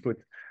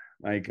put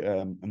like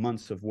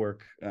months of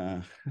work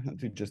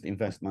to just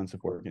invest months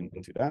of work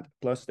into that.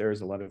 Plus,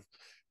 there's a lot of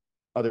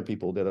other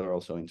people that are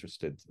also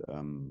interested,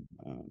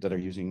 that are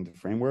using the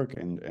framework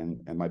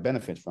and might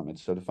benefit from it.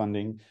 So the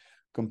funding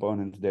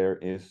component there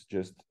is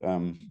just,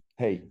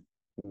 hey,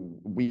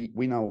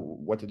 we know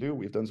what to do.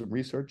 We've done some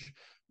research.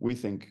 We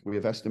think we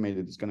have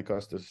estimated it's going to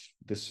cost us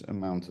this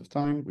amount of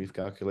time. We've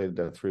calculated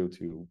that through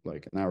to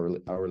like an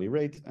hourly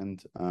rate,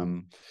 and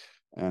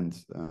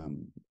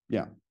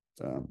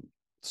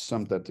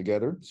summed that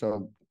together.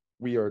 So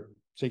we are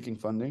seeking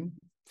funding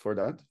for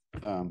that,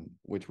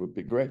 which would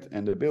be great.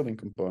 And the building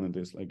component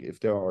is like, if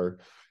there are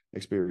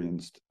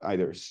experienced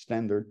either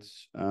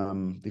standards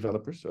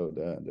developers, so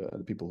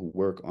the people who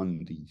work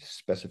on the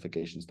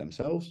specifications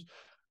themselves,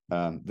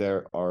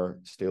 there are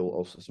still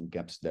also some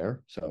gaps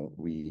there. So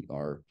we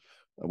are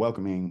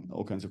welcoming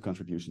all kinds of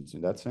contributions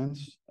in that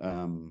sense.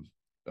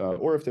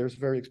 Or if there's a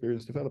very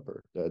experienced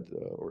developer that,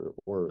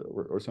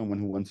 or someone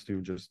who wants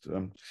to just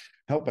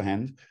help a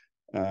hand,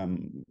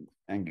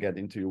 and get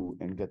into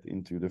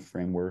the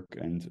framework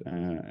and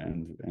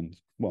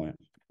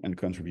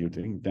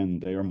contributing, then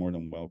they are more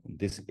than welcome.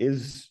 This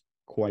is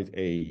quite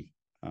a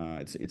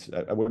I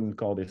wouldn't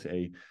call this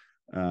a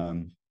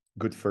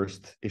good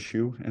first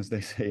issue, as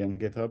they say on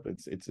GitHub.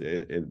 It's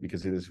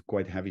because it is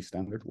quite heavy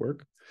standard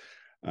work.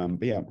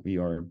 But yeah, we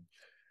are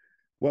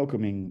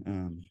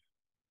welcoming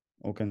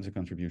all kinds of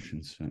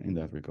contributions in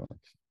that regard.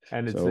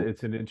 And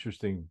it's an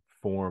interesting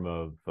form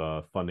of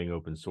funding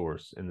open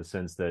source, in the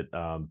sense that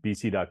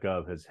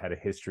bc.gov has had a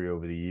history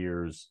over the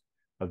years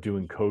of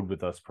doing code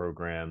with us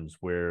programs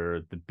where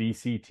the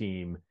BC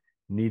team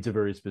needs a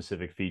very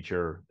specific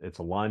feature. It's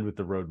aligned with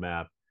the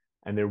roadmap,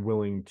 and they're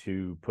willing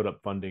to put up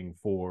funding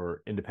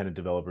for independent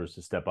developers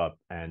to step up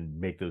and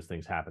make those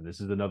things happen.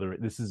 It's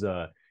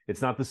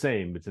not the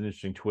same. It's an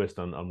interesting twist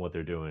on what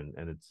they're doing,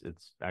 and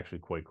it's actually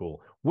quite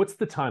cool. What's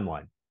the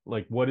timeline?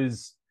 Like, what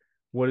is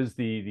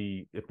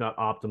the if not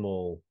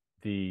optimal,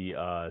 the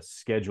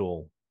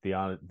schedule the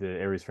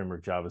Aries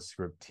Framework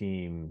JavaScript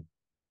team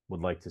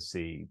would like to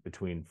see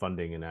between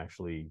funding and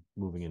actually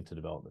moving into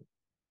development?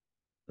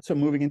 So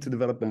moving into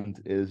development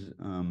is,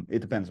 it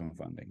depends on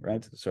funding,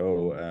 right?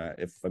 So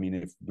if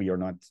we are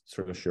not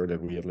sort of sure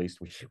that we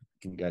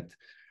can get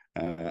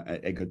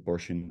a good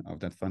portion of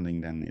that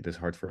funding, then it is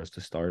hard for us to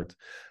start.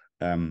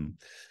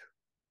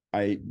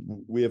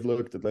 We have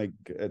looked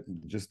at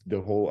just the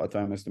whole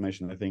time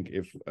estimation. I think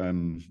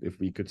if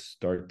we could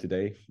start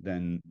today,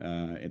 then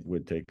it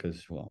would take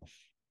us,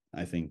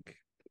 I think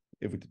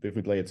if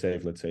we play it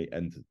safe, let's say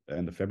end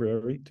of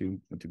February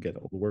to get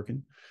all the work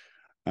in.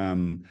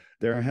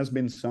 There has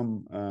been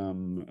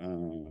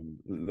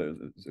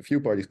a few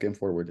parties came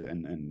forward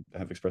and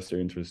have expressed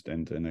their interest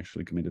and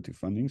actually committed to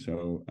funding.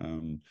 So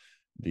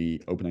the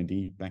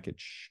OpenID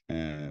package,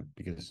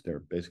 because they're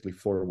basically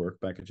 4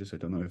 work packages. I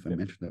don't know if I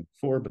mentioned that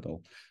before, but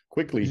I'll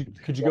quickly.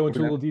 Could you go into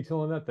a little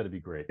detail on that? That'd be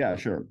great. Yeah,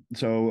 sure.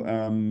 So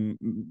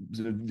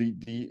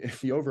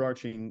the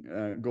overarching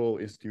goal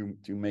is to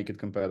make it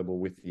compatible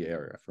with the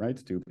ARF, right?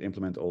 To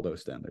implement all those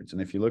standards.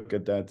 And if you look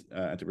at that,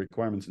 at the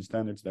requirements and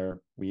standards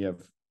there, we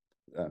have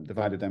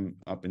divided them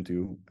up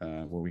into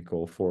what we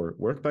call 4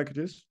 work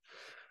packages.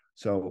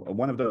 So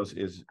one of those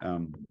is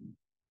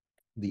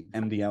the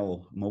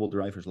MDL mobile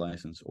driver's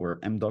license, or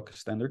MDoc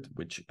standard,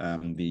 which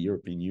the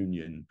European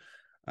Union,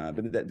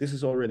 but this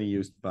is already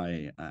used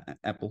by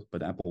Apple.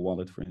 But Apple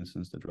Wallet, for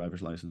instance, the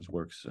driver's license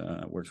works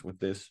with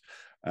this.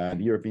 The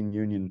European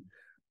Union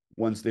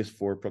wants this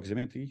for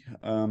proximity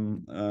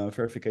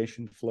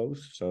verification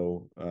flows.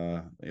 So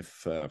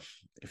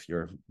if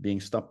you're being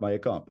stopped by a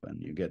cop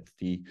and you get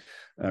the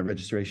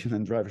registration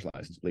and driver's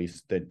license,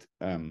 please, that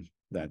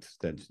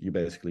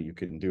you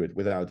can do it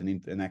without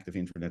an active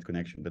internet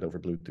connection, but over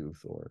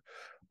Bluetooth or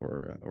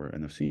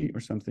NFC or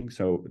something.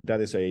 So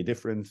that is a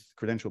different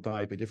credential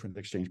type, a different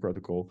exchange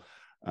protocol.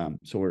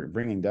 So we're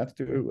bringing that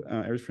to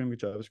Aries Framework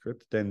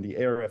JavaScript. Then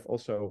the ARF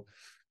also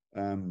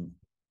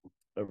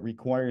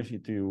requires you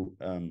to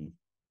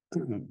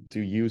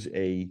use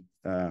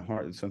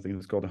something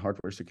that's called a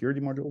hardware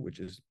security module, which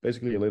is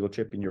basically a little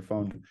chip in your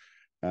phone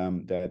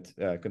that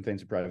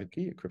contains a private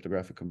key, a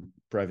cryptographic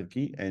private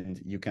key, and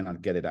you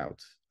cannot get it out.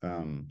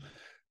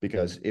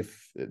 Because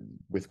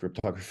with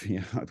cryptography,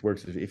 how it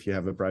works is if you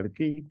have a private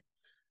key,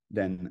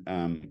 then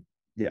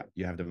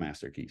you have the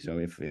master key. So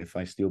if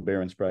I steal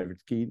Baron's private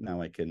key,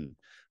 now I can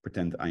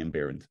pretend I am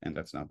Baron, and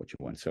that's not what you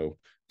want. So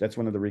that's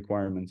one of the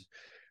requirements.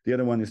 The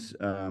other one is,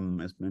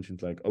 as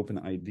mentioned, like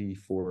OpenID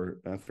for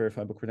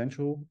verifiable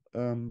credential.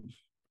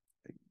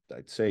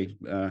 I'd say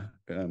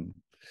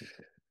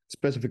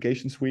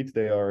specification suite.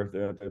 There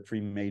are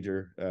 3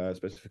 major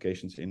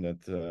specifications in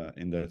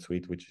that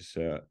suite, which is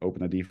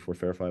OpenID for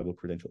verifiable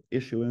credential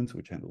issuance,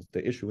 which handles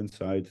the issuance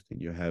side. Then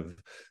you have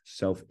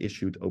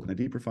self-issued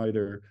OpenID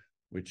provider,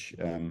 which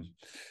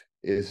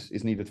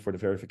is needed for the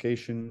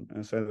verification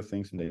side of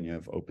things, and then you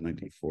have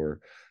OpenID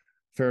for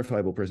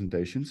verifiable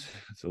presentations.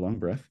 It's a long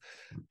breath.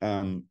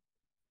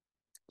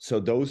 So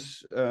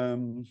those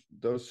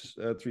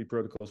 3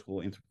 protocols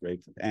will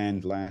integrate.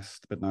 And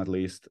last but not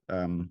least,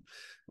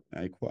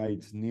 a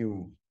quite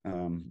new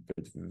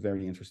but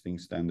very interesting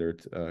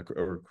standard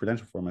or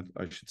credential format,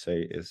 I should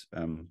say, is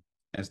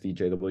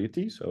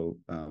SDJWT. So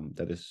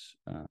that is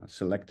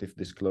selective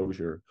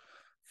disclosure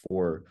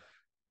for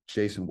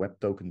JSON Web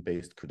Token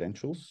based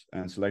credentials.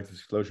 And selective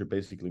disclosure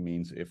basically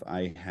means if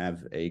I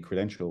have a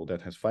credential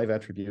that has 5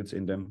 attributes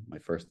in them, my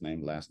first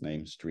name, last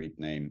name, street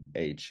name,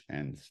 age,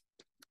 and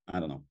I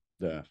don't know,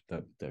 the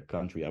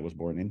country I was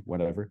born in,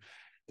 whatever,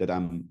 that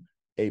I'm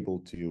able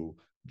to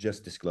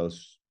just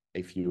disclose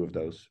a few of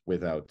those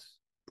without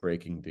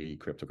breaking the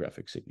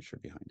cryptographic signature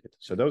behind it.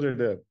 So those are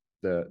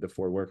the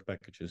 4 work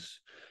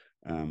packages.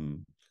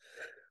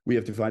 We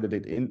have divided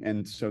it in,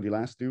 and so the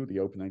last 2, the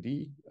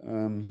OpenID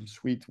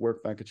suite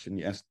work package and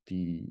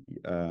the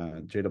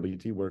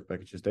JWT work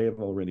packages, they have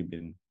already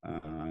been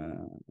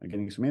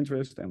getting some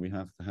interest, and we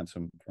have had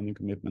some funding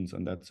commitments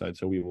on that side.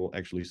 So we will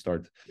actually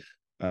start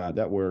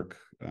that work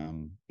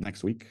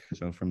next week,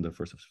 so from the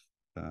 1st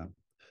of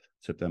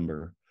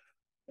September.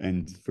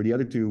 And for the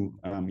other 2,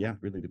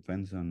 really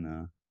depends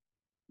on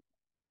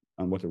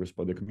what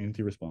the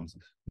community response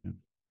is. Yeah.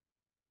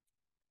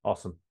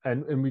 Awesome.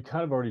 And we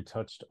kind of already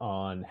touched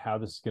on how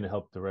this is going to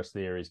help the rest of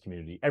the Aries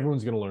community.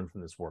 Everyone's going to learn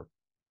from this work,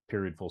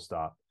 period, full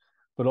stop.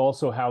 But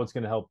also how it's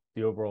going to help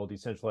the overall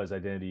decentralized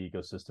identity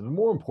ecosystem. And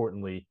more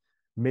importantly,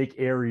 make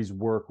Aries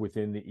work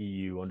within the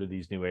EU under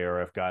these new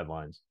ARF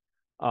guidelines.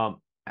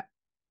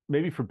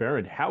 Maybe for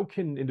Baron, how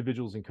can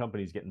individuals and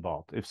companies get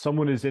involved? If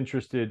someone is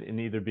interested in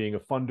either being a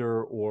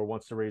funder or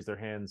wants to raise their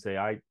hand and say,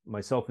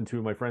 myself and 2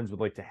 of my friends would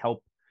like to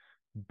help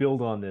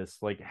build on this,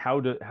 like how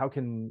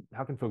can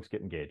folks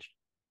get engaged?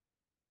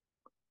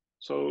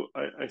 So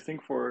I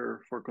think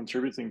for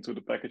contributing to the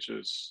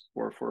packages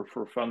or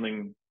for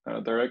funding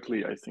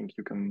directly, I think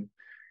you can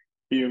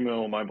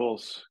email my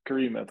boss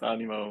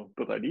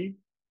kareem@animo.id.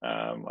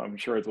 I'm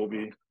sure it will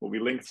be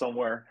linked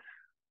somewhere.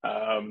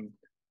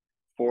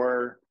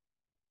 For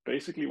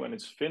basically when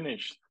it's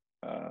finished,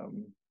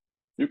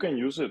 you can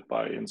use it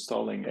by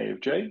installing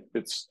AFJ.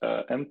 It's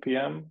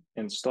npm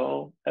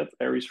install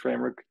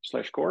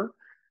 @ariesframework/core,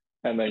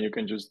 and then you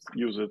can just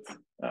use it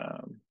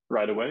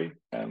right away.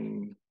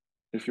 And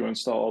if you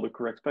install all the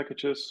correct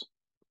packages,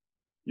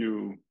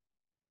 you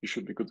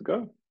should be good to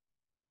go.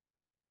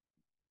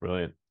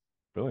 Brilliant.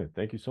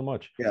 Thank you so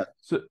much. Yeah.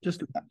 So just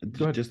to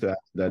add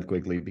that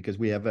quickly, because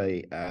we have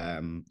a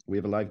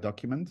live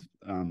document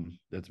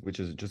which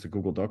is just a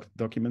Google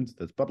document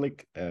that's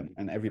public,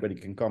 and everybody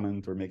can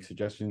comment or make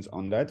suggestions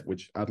on that,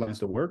 which outlines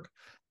the work.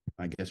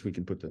 I guess we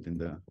can put that in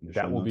the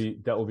show notes.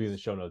 That will be in the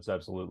show notes,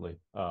 absolutely.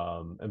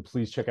 And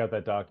please check out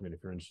that document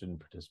if you're interested in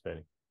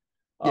participating.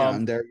 Yeah,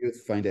 and there you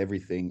find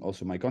everything.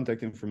 Also, my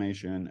contact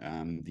information,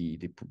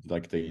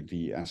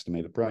 the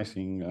estimated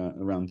pricing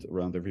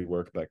around every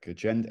work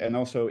package, and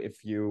also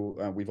if you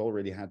we've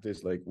already had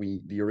this, like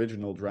the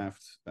original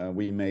draft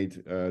we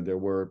made. There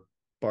were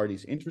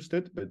parties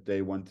interested, but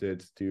they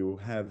wanted to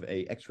have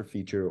a extra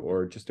feature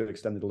or just to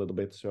extend it a little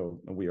bit. So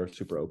we are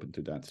super open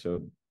to that.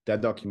 So that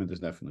document is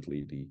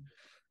definitely the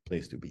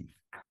place to be.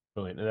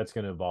 Brilliant, and that's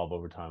going to evolve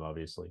over time,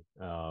 obviously,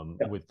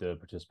 with the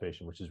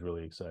participation, which is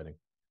really exciting.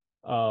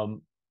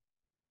 Um,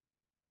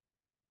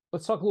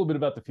 let's talk a little bit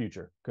about the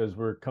future because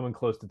we're coming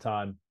close to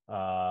time.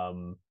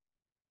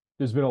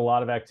 There's been a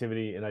lot of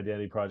activity in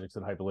identity projects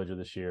at Hyperledger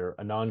this year.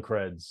 Anon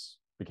Creds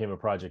became a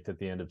project at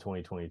the end of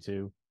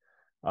 2022.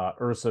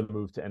 Ursa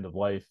moved to end of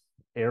life.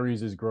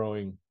 Aries is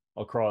growing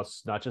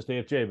across not just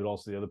AFJ, but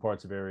also the other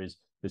parts of Aries.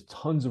 There's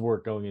tons of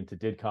work going into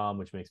DIDCOM,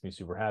 which makes me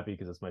super happy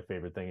because that's my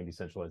favorite thing in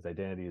decentralized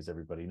identity, as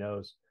everybody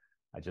knows.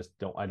 I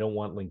don't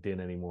want LinkedIn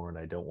anymore, and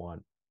I don't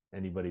want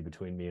anybody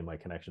between me and my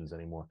connections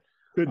anymore.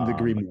 Couldn't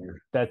agree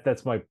more.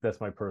 That's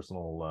my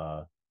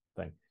personal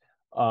thing.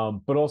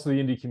 But also the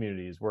indie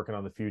community is working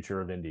on the future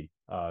of indie.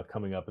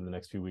 Coming up in the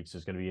next few weeks,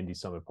 there's going to be Indie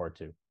Summit Part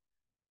 2.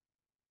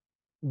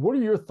 What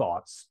are your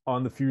thoughts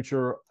on the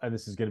future? And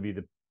this is going to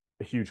be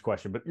a huge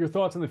question, but your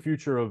thoughts on the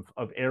future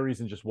of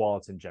Aries and just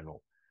wallets in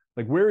general.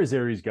 Like, where is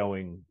Aries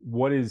going?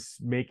 What is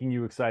making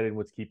you excited?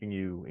 What's keeping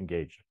you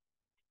engaged?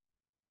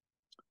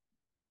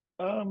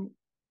 That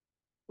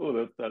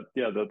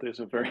is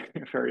a very,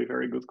 very,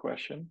 very good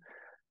question.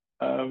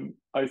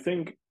 I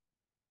think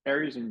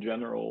Aries in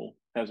general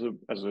has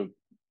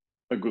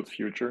a good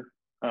future.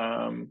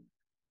 I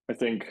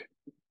think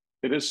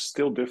it is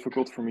still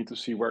difficult for me to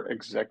see where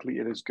exactly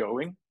it is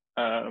going,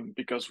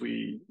 because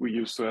we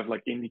used to have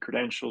like indie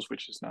credentials,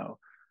 which is now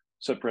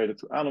separated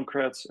to Anon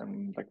Creds,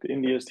 and like the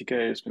indie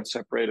SDK has been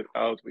separated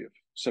out. We have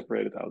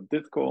separated out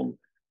DIDCOM,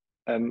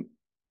 and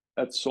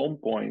at some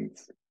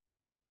point,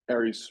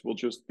 Aries will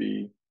just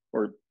be,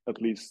 or at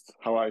least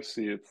how I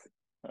see it,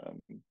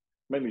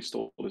 mainly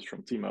stole this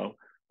from Timo,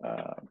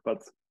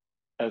 but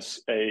as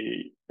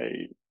an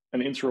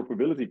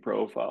interoperability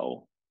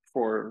profile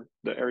for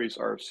the Aries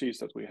RFCs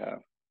that we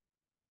have.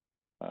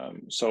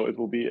 So it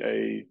will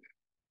be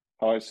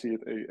how I see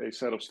it, a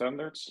set of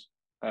standards,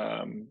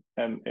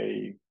 and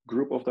a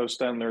group of those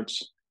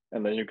standards.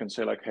 And then you can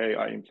say like, hey,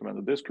 I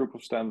implemented this group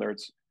of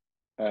standards,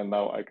 and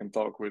now I can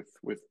talk with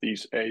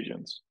these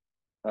agents.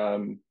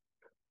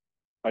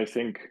 I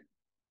think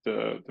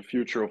the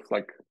future of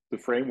like the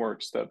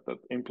frameworks that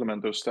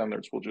implement those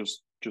standards will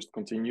just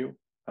continue.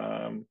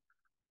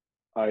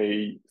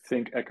 I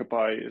think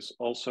Ekapai is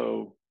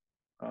also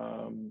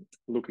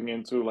looking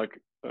into like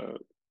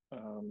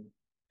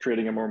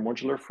creating a more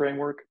modular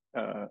framework,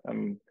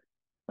 and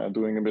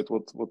doing a bit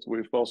what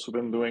we've also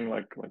been doing,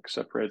 like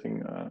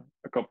separating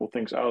a couple of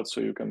things out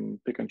so you can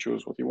pick and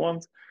choose what you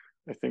want.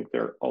 I think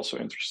they're also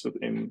interested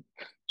in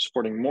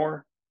supporting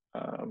more,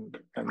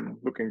 and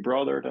looking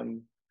broader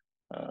than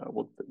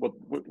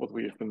what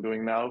we have been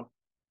doing now.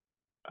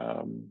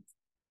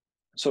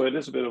 So it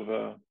is a bit of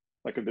a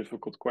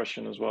difficult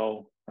question as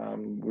well.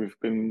 We've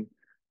been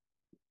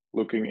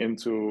looking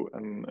into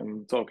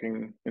and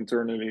talking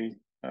internally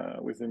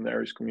within the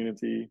Aries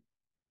community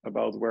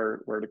about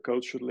where the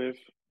code should live.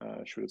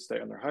 Should it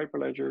stay under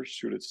Hyperledger?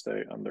 Should it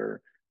stay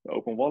under the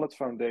Open Wallet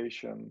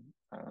Foundation?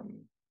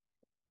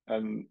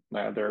 And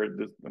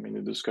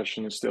the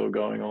discussion is still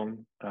going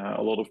on.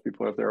 A lot of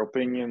people have their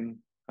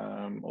opinion.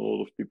 A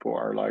lot of people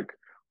are like,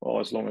 well,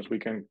 as long as we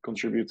can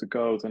contribute to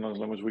code and as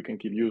long as we can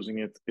keep using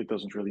it, it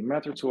doesn't really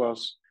matter to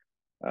us.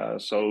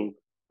 So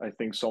I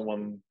think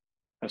someone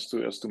has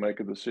to make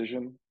a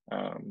decision.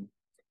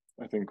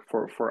 I think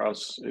for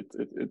us,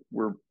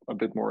 we're a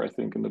bit more, I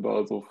think, in the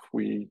boat of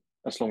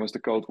as long as the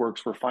code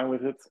works, we're fine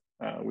with it.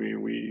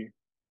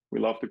 We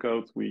love the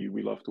code. We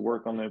love to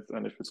work on it.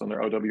 And if it's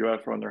under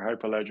OWF or under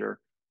Hyperledger,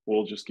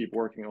 we'll just keep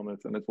working on it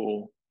and it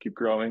will keep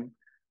growing.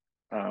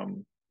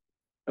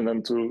 And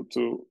then to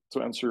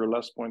answer your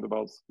last point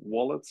about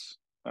wallets,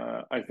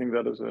 I think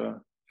that is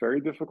a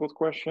very difficult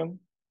question.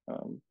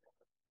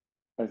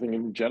 I think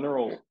in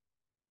general,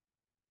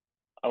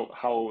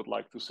 how I would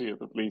like to see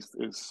it at least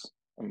is,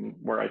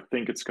 where I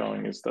think it's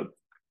going is that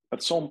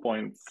at some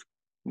point,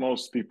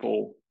 most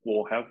people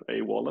will have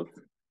a wallet.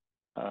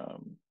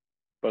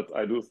 But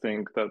I do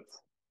think that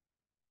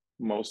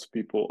most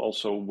people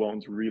also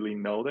won't really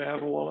know they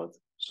have a wallet.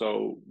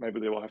 So maybe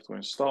they will have to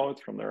install it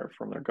from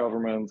their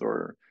government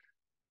or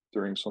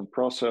during some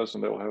process,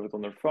 and they will have it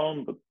on their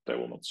phone, but they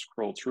will not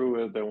scroll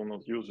through it. They will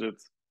not use it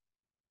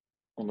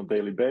on a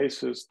daily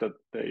basis that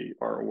they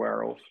are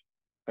aware of.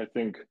 I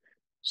think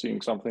seeing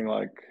something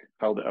like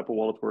how the Apple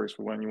Wallet works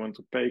for when you want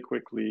to pay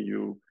quickly,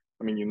 you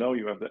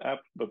have the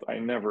app, but I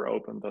never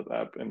opened that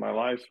app in my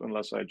life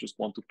unless I just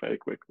want to pay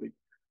quickly.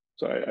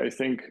 So I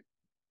think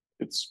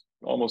it's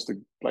almost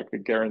a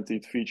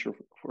guaranteed feature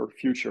for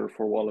future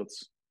for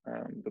wallets,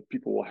 that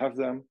people will have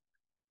them.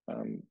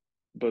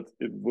 But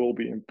it will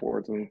be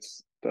important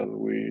that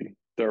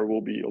there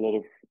will be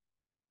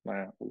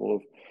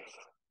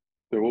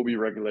there will be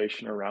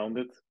regulation around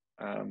it,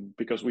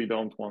 because we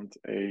don't want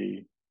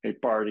a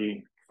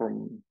party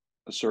from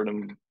a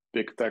certain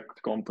big tech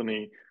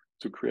company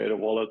to create a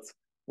wallet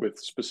with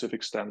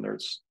specific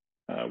standards,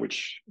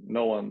 which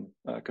no one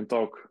can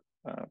talk,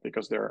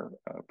 because they're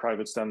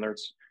private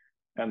standards.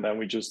 And then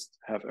we just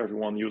have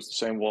everyone use the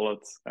same wallet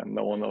and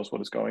no one knows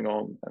what is going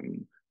on.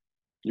 And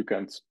you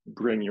can't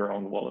bring your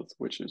own wallet,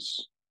 which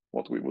is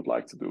what we would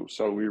like to do.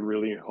 So we're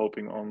really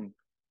hoping on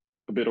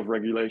a bit of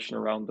regulation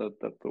around that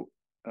the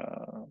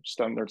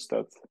standards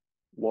that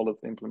wallet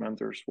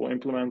implementers will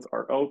implement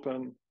are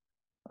open,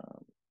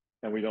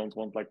 and we don't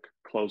want like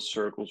closed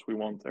circles. We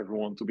want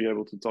everyone to be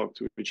able to talk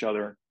to each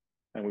other,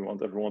 and we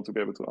want everyone to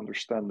be able to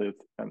understand it.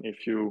 And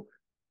if you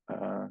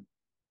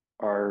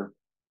are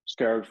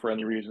scared for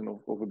any reason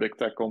of a big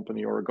tech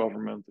company or a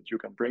government, that you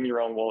can bring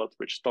your own wallet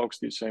which talks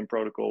these same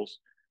protocols,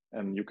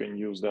 and you can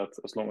use that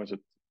as long as it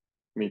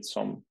meets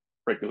some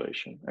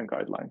regulation and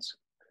guidelines.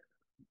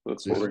 So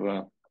that's sort of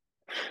a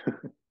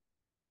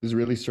this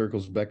really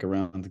circles back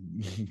around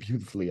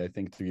beautifully, I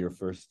think, to your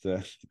first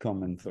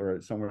comment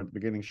or somewhere at the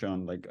beginning,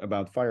 Sean, like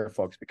about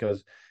Firefox,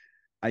 because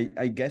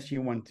I guess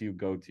you want to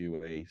go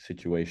to a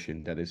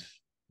situation that is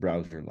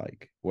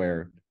browser-like,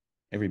 where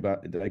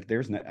everybody, like,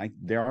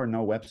 there are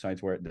no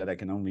websites that I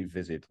can only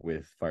visit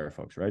with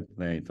Firefox, right?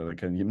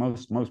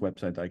 Most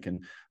websites I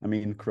can. I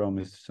mean, Chrome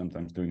is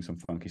sometimes doing some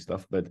funky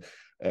stuff, but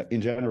in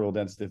general,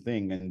 that's the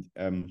thing.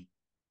 And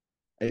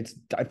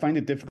I find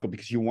it difficult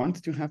because you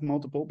want to have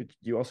multiple, but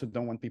you also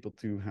don't want people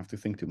to have to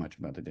think too much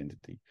about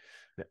identity.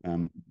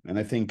 And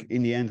I think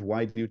in the end,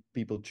 why do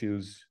people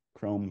choose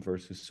Chrome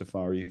versus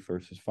Safari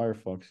versus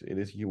Firefox? It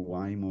is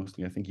UI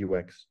mostly. I think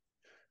UX.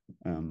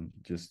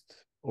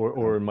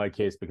 Or in my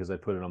case, because I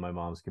put it on my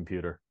mom's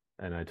computer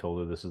and I told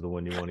her this is the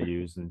one you want to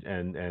use, and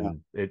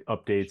it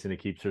updates and it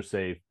keeps her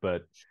safe.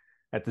 But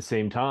at the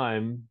same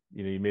time,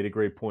 you made a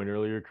great point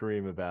earlier,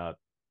 Kareem, about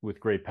with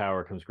great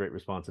power comes great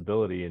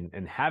responsibility,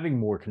 and having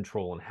more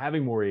control and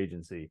having more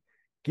agency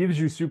gives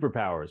you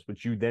superpowers,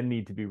 which you then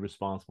need to be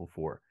responsible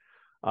for.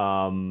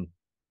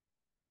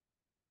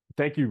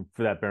 Thank you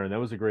for that, Baron. That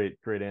was a great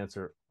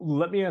answer.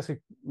 Let me ask you,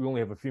 we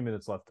only have a few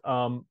minutes left.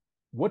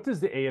 What does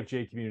the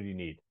AFJ community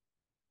need?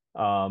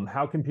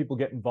 How can people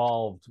get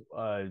involved?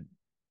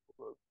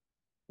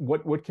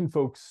 What can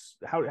folks,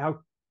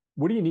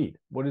 what do you need?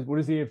 What is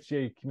the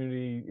AFJ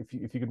community? If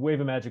you could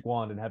wave a magic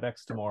wand and have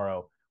X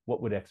tomorrow,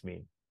 what would X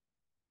mean?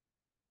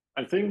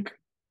 I think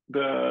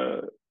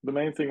the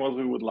main thing what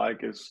we would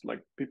like is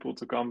like people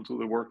to come to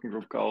the working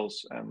group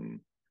calls and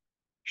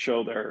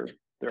show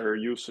their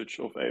usage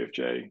of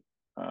AFJ.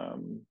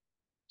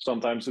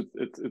 Sometimes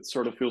it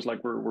sort of feels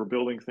like we're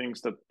building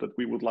things that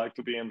we would like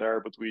to be in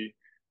there, but we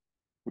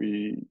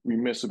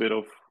miss a bit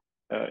of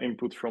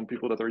input from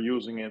people that are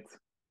using it,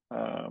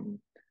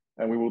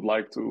 and we would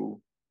like to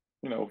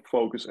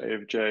focus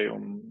AFJ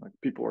on like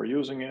people are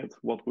using it.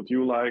 What would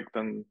you like?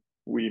 Then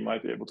we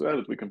might be able to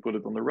edit. We can put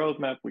it on the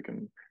roadmap. We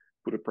can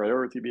put a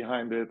priority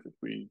behind it if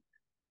we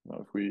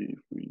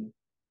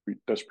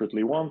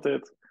desperately want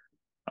it.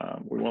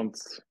 We want,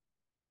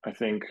 I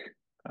think,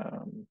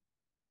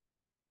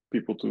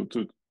 people to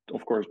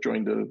of course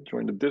join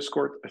the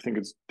Discord. I think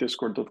it's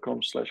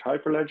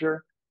discord.com/hyperledger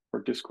or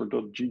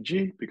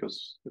discord.gg,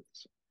 because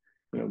it's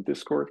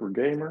Discord, we're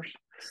gamers.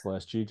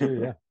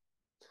 /GG, yeah.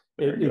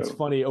 It's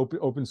funny,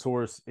 open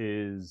source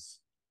is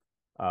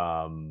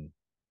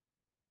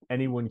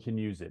anyone can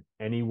use it,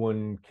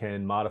 anyone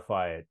can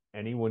modify it,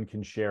 anyone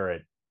can share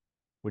it,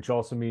 which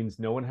also means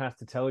no one has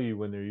to tell you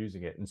when they're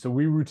using it. And so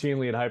we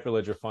routinely at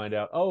Hyperledger find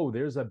out, oh,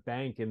 there's a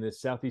bank in this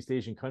Southeast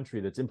Asian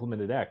country that's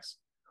implemented X.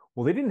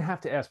 Well, they didn't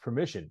have to ask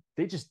permission.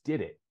 They just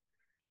did it.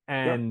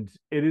 And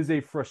it is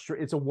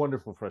it's a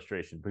wonderful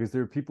frustration, because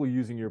there are people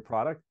using your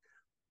product,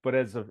 but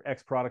as an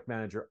ex product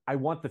manager, I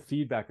want the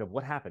feedback of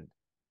what happened.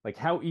 Like,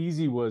 how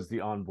easy was the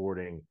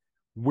onboarding?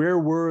 Where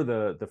were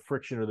the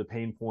friction or the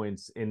pain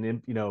points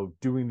in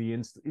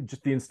doing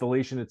just the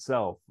installation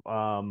itself?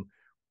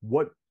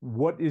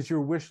 What is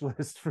your wish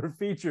list for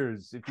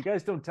features? If you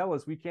guys don't tell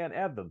us, we can't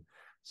add them.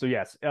 So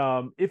yes,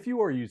 if you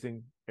are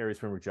using Aries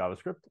Framework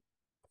JavaScript,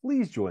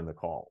 please join the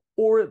call,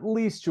 or at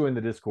least join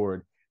the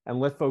Discord and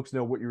let folks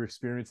know what your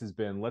experience has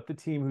been. Let the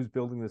team who's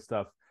building this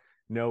stuff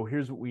know,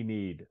 here's what we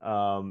need.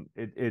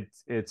 It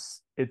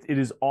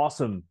is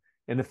awesome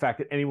in the fact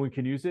that anyone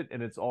can use it,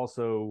 and it's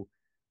also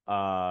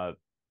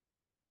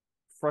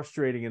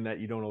frustrating in that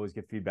you don't always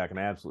get feedback, and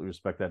I absolutely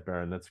respect that,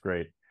 Baron. That's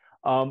great.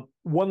 One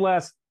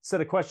last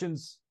set of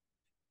questions.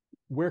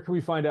 Where can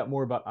we find out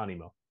more about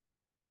Animo?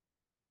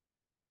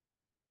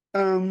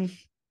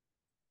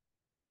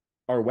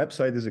 Our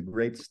website is a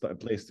great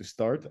place to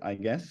start, I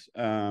guess.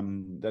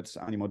 That's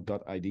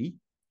animo.id.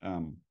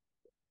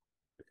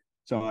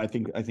 So I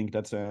think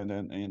that's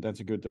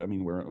a good. I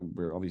mean,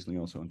 we're obviously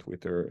also on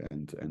Twitter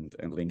and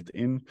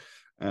LinkedIn.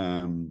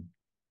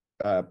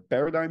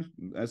 Paradigm,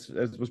 as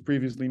was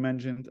previously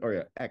mentioned, or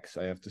yeah, X.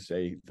 I have to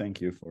say thank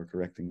you for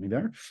correcting me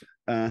there.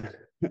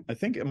 I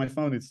think in my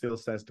phone it still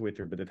says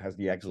Twitter, but it has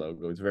the X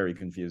logo. It's very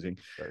confusing.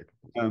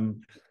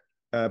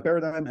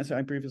 Paradigm, as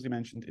I previously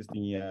mentioned, is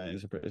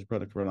a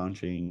product we're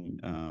launching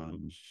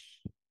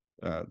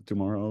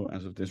tomorrow,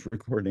 as of this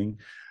recording,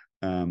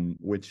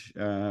 which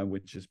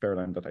is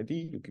paradigm.id.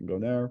 You can go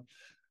there.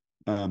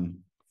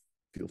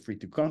 Feel free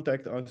to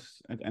contact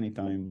us at any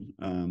time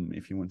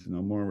if you want to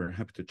know more. We're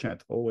happy to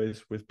chat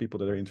always with people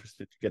that are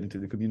interested to get into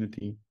the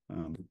community.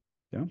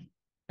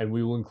 And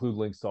we will include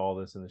links to all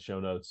this in the show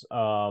notes.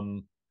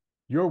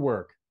 Your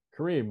work,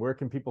 Kareem, where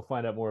can people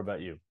find out more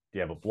about you? Do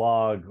you have a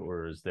blog,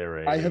 or is there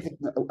a? I have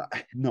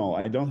no,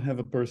 I don't have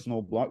a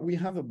personal blog. We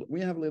have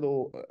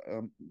little.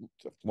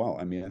 Well,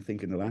 I mean, I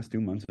think in the last 2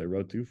 months I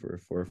wrote two for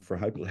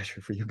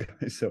Hyperledger for you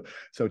guys.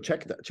 So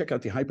check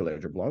out the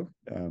Hyperledger blog.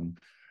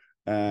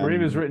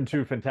 Kareem has written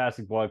two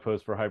fantastic blog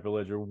posts for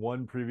Hyperledger.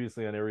 One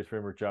previously on Aries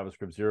Framework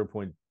JavaScript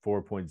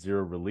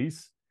 0.4.0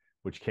 release,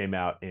 which came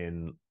out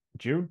in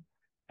June.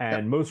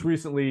 And most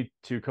recently,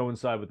 to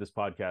coincide with this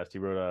podcast, he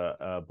wrote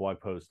a blog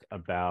post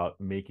about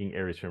making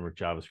Aries Framework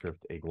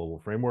JavaScript a global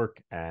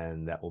framework,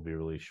 and that will be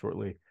released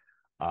shortly.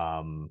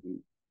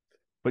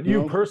 But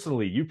you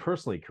personally,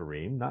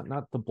 Kareem,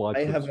 not the blog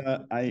post.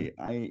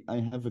 I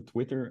have a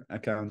Twitter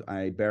account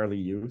I barely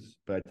use,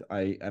 but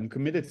I am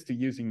committed to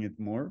using it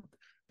more.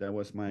 That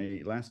was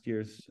my last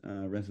year's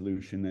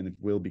resolution, and it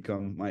will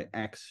become my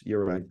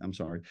You're right. I'm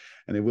sorry,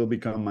 and it will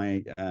become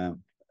my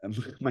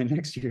my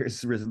next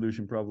year's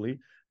resolution probably.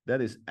 That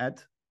is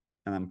at,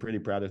 and I'm pretty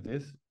proud of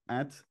this,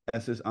 at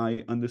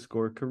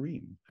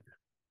SSI_Kareem.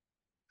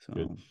 So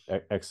good.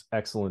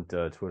 Excellent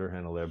Twitter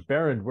handle there.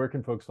 Baron, where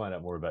can folks find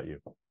out more about you?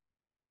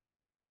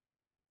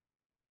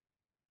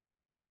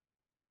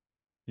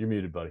 You're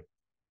muted, buddy.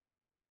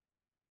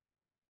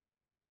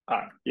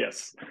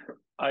 Yes.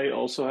 I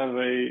also have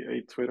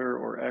a Twitter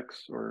or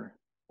X, or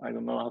I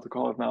don't know how to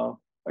call it now,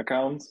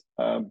 account,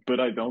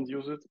 but I don't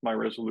use it. My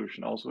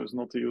resolution also is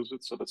not to use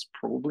it, so that's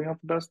probably not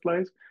the best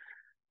place.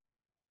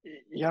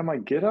 Yeah, my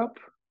GitHub,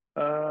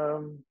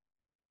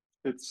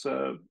 it's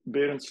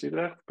Berend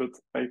Sliedrecht, but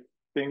I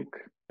think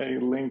a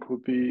link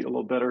would be a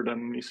lot better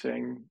than me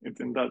saying it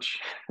in Dutch.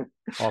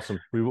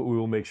 Awesome. We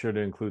will make sure to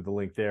include the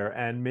link there.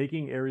 And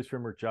making Aries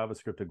Framework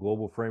JavaScript a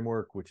global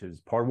framework, which is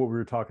part of what we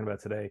were talking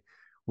about today.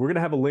 We're going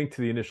to have a link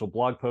to the initial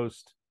blog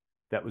post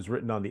that was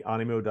written on the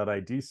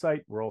animo.id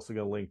site. We're also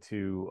going to link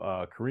to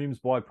Kareem's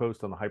blog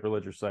post on the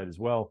Hyperledger site as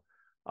well.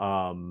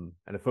 And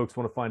if folks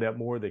want to find out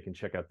more, they can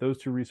check out those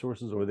two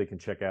resources, or they can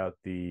check out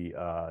the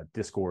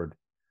Discord.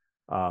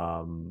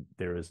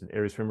 There is an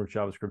Aries Framework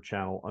JavaScript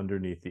channel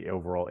underneath the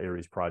overall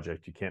Aries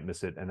project. You can't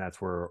miss it, and that's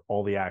where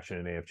all the action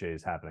in AFJ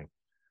is happening.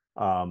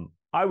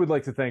 I would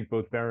like to thank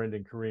both Baron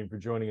and Kareem for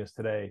joining us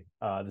today.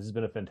 This has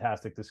been a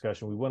fantastic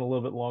discussion. We went a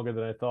little bit longer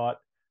than I thought,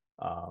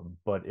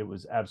 but it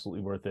was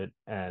absolutely worth it.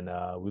 And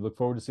we look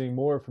forward to seeing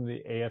more from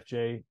the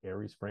AFJ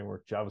Aries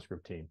Framework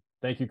JavaScript team.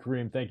 Thank you,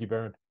 Kareem. Thank you,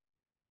 Baron.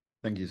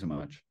 thank you so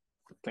much.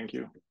 Thank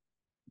you.